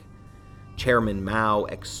clique. Chairman Mao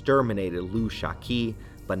exterminated Liu Shaoqi,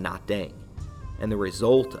 but not Deng, and the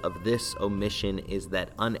result of this omission is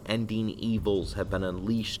that unending evils have been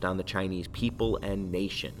unleashed on the Chinese people and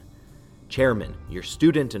nation. Chairman, your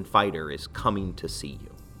student and fighter is coming to see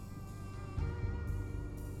you.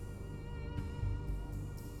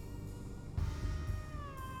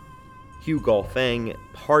 Hu Guofeng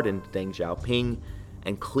pardoned Deng Xiaoping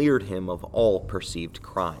and cleared him of all perceived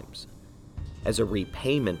crimes. As a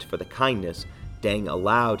repayment for the kindness, Deng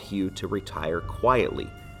allowed Hu to retire quietly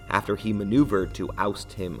after he maneuvered to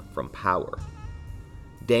oust him from power.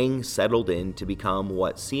 Deng settled in to become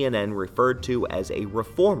what CNN referred to as a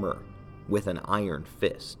reformer with an iron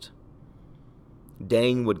fist.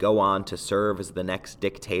 Deng would go on to serve as the next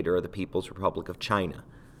dictator of the People's Republic of China,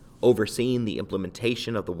 overseeing the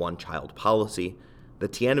implementation of the one-child policy, the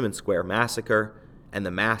Tiananmen Square massacre, and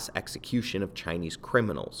the mass execution of Chinese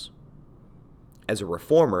criminals. As a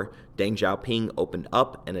reformer, Deng Xiaoping opened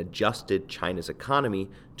up and adjusted China's economy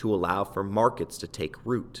to allow for markets to take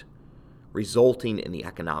root, resulting in the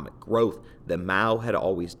economic growth that Mao had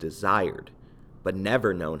always desired, but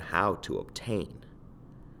never known how to obtain.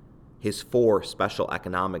 His 4 special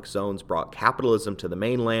economic zones brought capitalism to the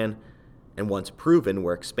mainland, and once proven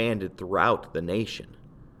were expanded throughout the nation.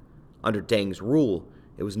 Under Deng's rule,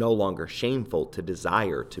 it was no longer shameful to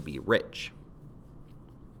desire to be rich.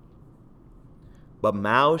 But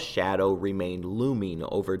Mao's shadow remained looming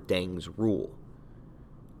over Deng's rule.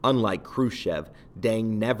 Unlike Khrushchev,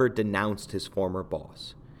 Deng never denounced his former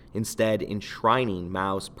boss, instead enshrining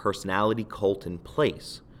Mao's personality cult in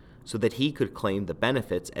place so that he could claim the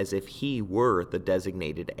benefits as if he were the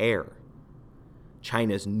designated heir.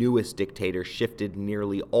 China's newest dictator shifted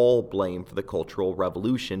nearly all blame for the Cultural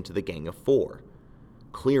Revolution to the Gang of Four,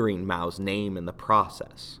 clearing Mao's name in the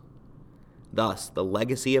process. Thus, the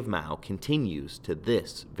legacy of Mao continues to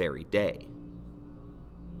this very day.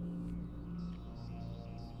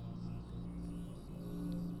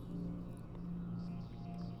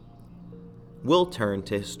 We'll turn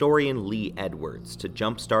to historian Lee Edwards to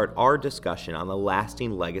jumpstart our discussion on the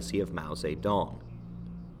lasting legacy of Mao Zedong.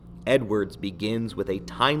 Edwards begins with a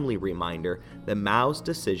timely reminder that Mao's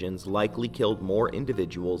decisions likely killed more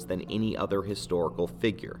individuals than any other historical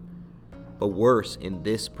figure. But worse in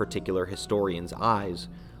this particular historian's eyes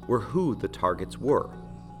were who the targets were.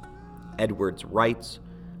 Edwards writes,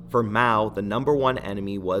 "For Mao, the number one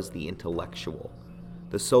enemy was the intellectual.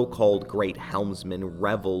 The so-called Great Helmsman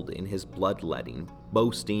reveled in his bloodletting,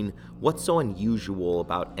 boasting what's so unusual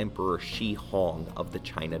about Emperor Shi Hong of the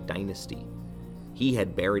China dynasty. He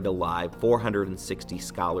had buried alive 460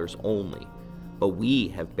 scholars only, but we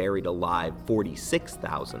have buried alive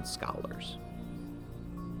 46,000 scholars.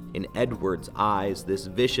 In Edward's eyes, this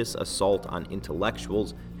vicious assault on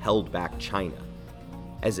intellectuals held back China,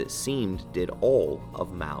 as it seemed did all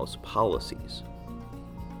of Mao's policies.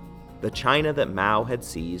 The China that Mao had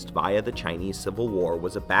seized via the Chinese Civil War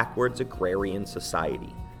was a backwards agrarian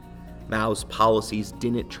society. Mao's policies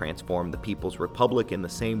didn't transform the People's Republic in the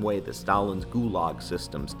same way that Stalin's Gulag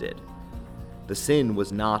systems did. The sin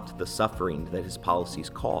was not the suffering that his policies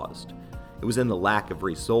caused. It was in the lack of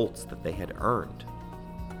results that they had earned.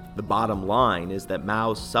 The bottom line is that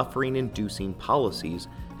Mao's suffering-inducing policies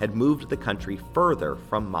had moved the country further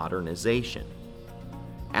from modernization.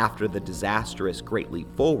 After the disastrous Great Leap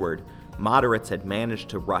Forward, moderates had managed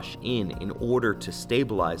to rush in order to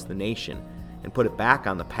stabilize the nation and put it back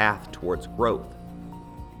on the path towards growth.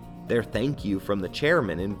 Their thank you from the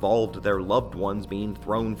chairman involved their loved ones being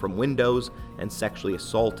thrown from windows and sexually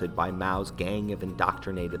assaulted by Mao's gang of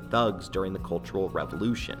indoctrinated thugs during the Cultural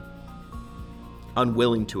Revolution.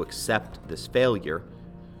 Unwilling to accept this failure,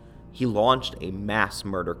 he launched a mass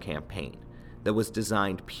murder campaign that was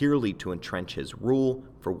designed purely to entrench his rule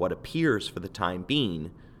for what appears for the time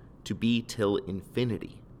being to be till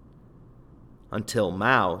infinity. Until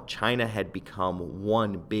Mao, China had become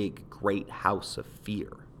one big great house of fear.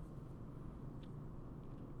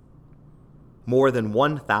 More than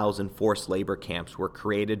 1,000 forced labor camps were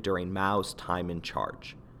created during Mao's time in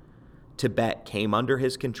charge. Tibet came under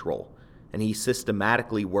his control, and he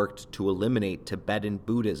systematically worked to eliminate Tibetan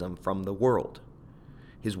Buddhism from the world.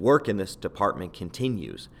 His work in this department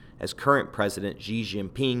continues, as current President Xi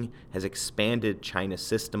Jinping has expanded China's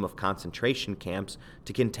system of concentration camps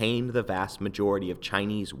to contain the vast majority of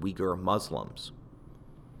Chinese Uyghur Muslims.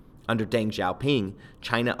 Under Deng Xiaoping,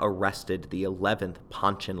 China arrested the 11th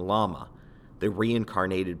Panchen Lama, the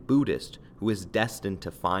reincarnated Buddhist who is destined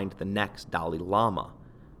to find the next Dalai Lama,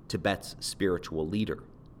 Tibet's spiritual leader.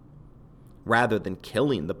 Rather than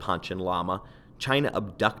killing the Panchen Lama, China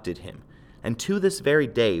abducted him, and to this very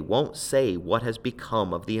day won't say what has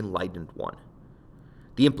become of the enlightened one.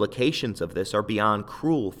 The implications of this are beyond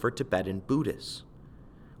cruel for Tibetan Buddhists.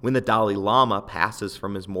 When the Dalai Lama passes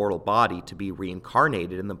from his mortal body to be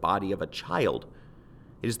reincarnated in the body of a child,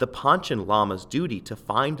 it is the Panchen Lama's duty to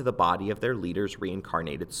find the body of their leader's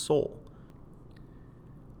reincarnated soul.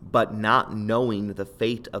 But not knowing the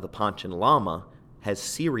fate of the Panchen Lama has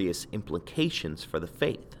serious implications for the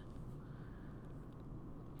faith.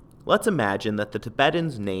 Let's imagine that the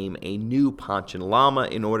Tibetans name a new Panchen Lama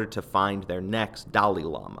in order to find their next Dalai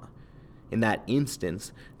Lama. In that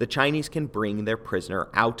instance, the Chinese can bring their prisoner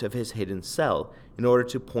out of his hidden cell in order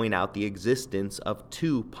to point out the existence of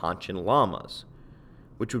two Panchen Lamas,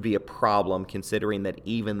 which would be a problem considering that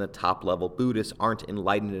even the top-level Buddhists aren't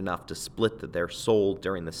enlightened enough to split their soul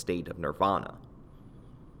during the state of nirvana.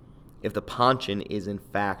 If the Panchen is in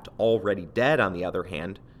fact already dead, on the other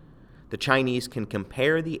hand, the Chinese can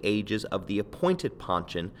compare the ages of the appointed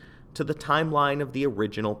Panchen to the timeline of the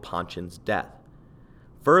original Panchen's death,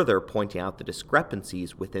 further pointing out the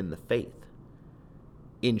discrepancies within the faith.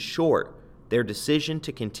 In short, their decision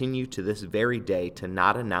to continue to this very day to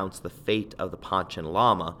not announce the fate of the Panchen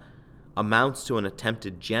Lama amounts to an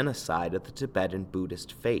attempted genocide of the Tibetan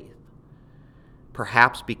Buddhist faith.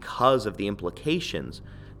 Perhaps because of the implications,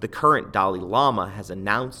 the current Dalai Lama has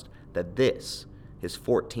announced that this, his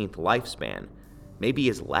 14th lifespan, may be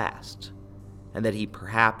his last, and that he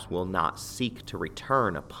perhaps will not seek to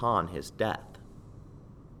return upon his death.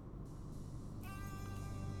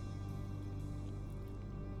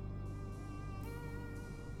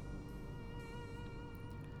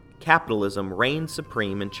 Capitalism reigns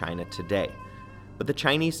supreme in China today, but the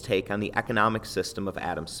Chinese take on the economic system of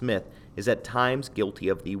Adam Smith is at times guilty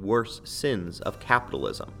of the worst sins of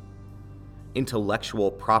capitalism.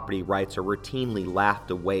 Intellectual property rights are routinely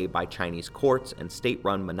laughed away by Chinese courts, and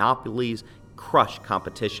state-run monopolies crush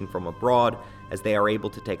competition from abroad as they are able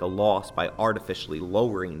to take a loss by artificially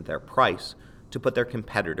lowering their price to put their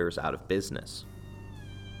competitors out of business.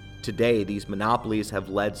 Today, these monopolies have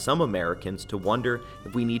led some Americans to wonder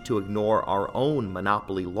if we need to ignore our own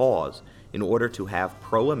monopoly laws in order to have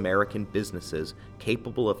pro-American businesses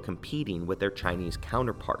capable of competing with their Chinese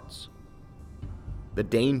counterparts. The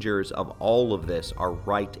dangers of all of this are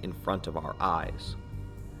right in front of our eyes.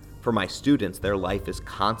 For my students, their life is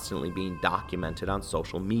constantly being documented on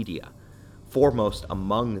social media. Foremost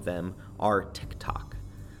among them are TikTok.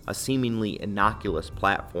 a seemingly innocuous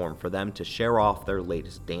platform for them to share off their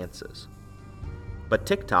latest dances. But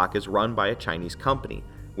TikTok is run by a Chinese company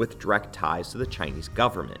with direct ties to the Chinese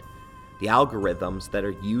government. The algorithms that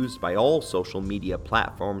are used by all social media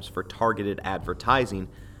platforms for targeted advertising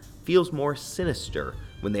feels more sinister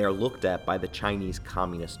when they are looked at by the Chinese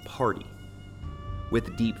Communist Party.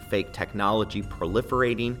 With deepfake technology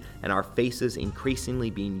proliferating and our faces increasingly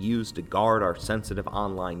being used to guard our sensitive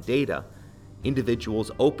online data,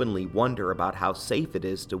 individuals openly wonder about how safe it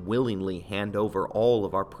is to willingly hand over all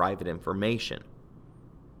of our private information.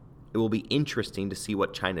 It will be interesting to see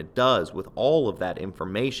what China does with all of that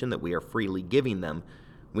information that we are freely giving them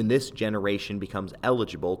when this generation becomes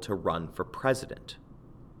eligible to run for president.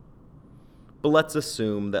 But let's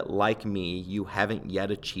assume that, like me, you haven't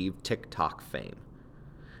yet achieved TikTok fame.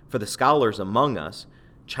 For the scholars among us,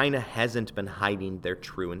 China hasn't been hiding their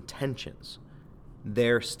true intentions.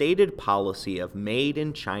 Their stated policy of Made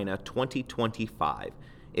in China 2025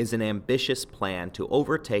 is an ambitious plan to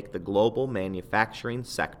overtake the global manufacturing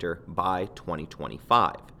sector by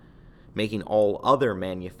 2025, making all other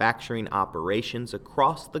manufacturing operations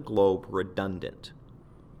across the globe redundant.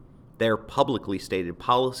 Their publicly stated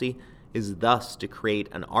policy is thus to create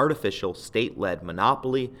an artificial state-led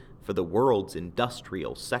monopoly for the world's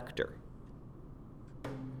industrial sector.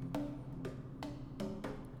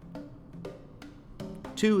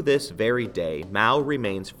 To this very day, Mao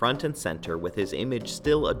remains front and center with his image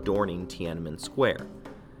still adorning Tiananmen Square.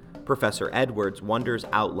 Professor Edwards wonders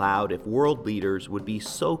out loud if world leaders would be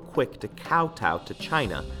so quick to kowtow to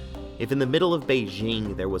China if in the middle of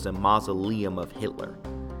Beijing there was a mausoleum of Hitler,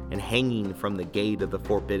 and hanging from the gate of the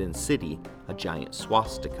Forbidden City, a giant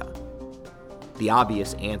swastika. The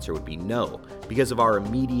obvious answer would be no, because of our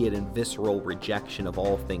immediate and visceral rejection of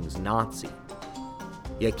all things Nazi.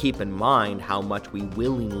 Yet keep in mind how much we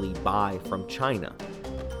willingly buy from China,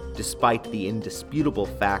 despite the indisputable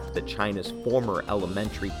fact that China's former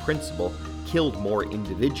elementary principal killed more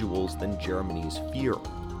individuals than Germany's Führer.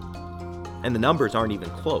 And the numbers aren't even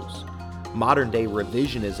close. Modern-day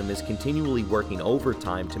revisionism is continually working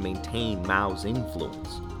overtime to maintain Mao's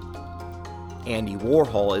influence. Andy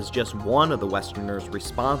Warhol is just one of the Westerners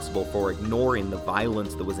responsible for ignoring the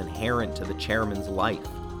violence that was inherent to the chairman's life.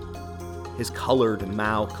 His colored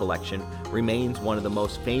Mao collection remains one of the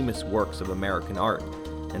most famous works of American art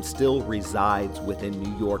and still resides within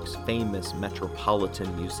New York's famous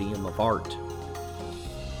Metropolitan Museum of Art.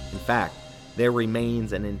 In fact, there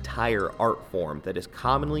remains an entire art form that is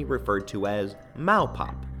commonly referred to as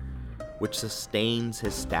Maopop, which sustains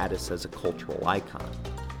his status as a cultural icon.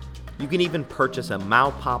 You can even purchase a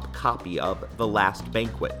Maopop copy of The Last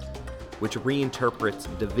Banquet, which reinterprets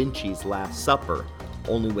Da Vinci's Last Supper,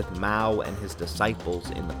 only with Mao and his disciples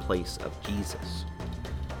in the place of Jesus.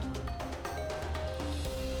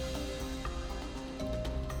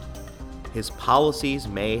 His policies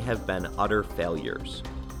may have been utter failures,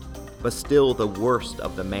 but still the worst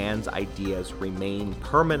of the man's ideas remain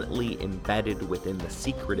permanently embedded within the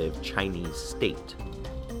secretive Chinese state.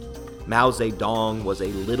 Mao Zedong was a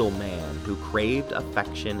little man who craved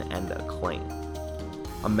affection and acclaim,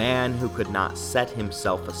 a man who could not set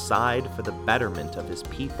himself aside for the betterment of his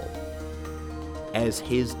people. As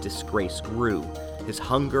his disgrace grew, his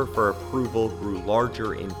hunger for approval grew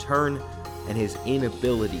larger in turn, and his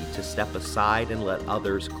inability to step aside and let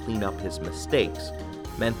others clean up his mistakes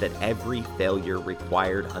meant that every failure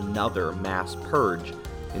required another mass purge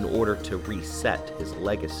in order to reset his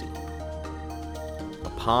legacy.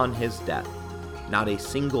 Upon his death, not a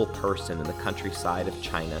single person in the countryside of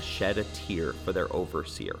China shed a tear for their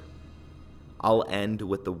overseer. I'll end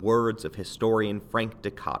with the words of historian Frank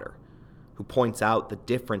Dikötter, who points out the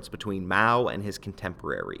difference between Mao and his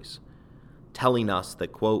contemporaries, telling us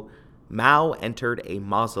that, quote, Mao entered a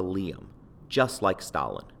mausoleum, just like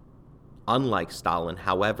Stalin. Unlike Stalin,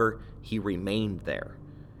 however, he remained there.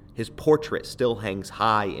 His portrait still hangs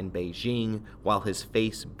high in Beijing, while his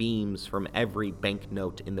face beams from every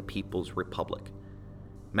banknote in the People's Republic.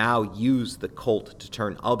 Mao used the cult to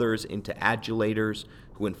turn others into adulators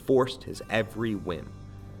who enforced his every whim.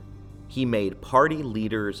 He made party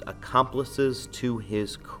leaders accomplices to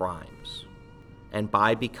his crimes, and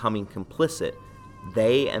by becoming complicit,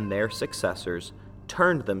 they and their successors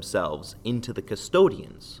turned themselves into the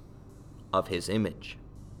custodians of his image.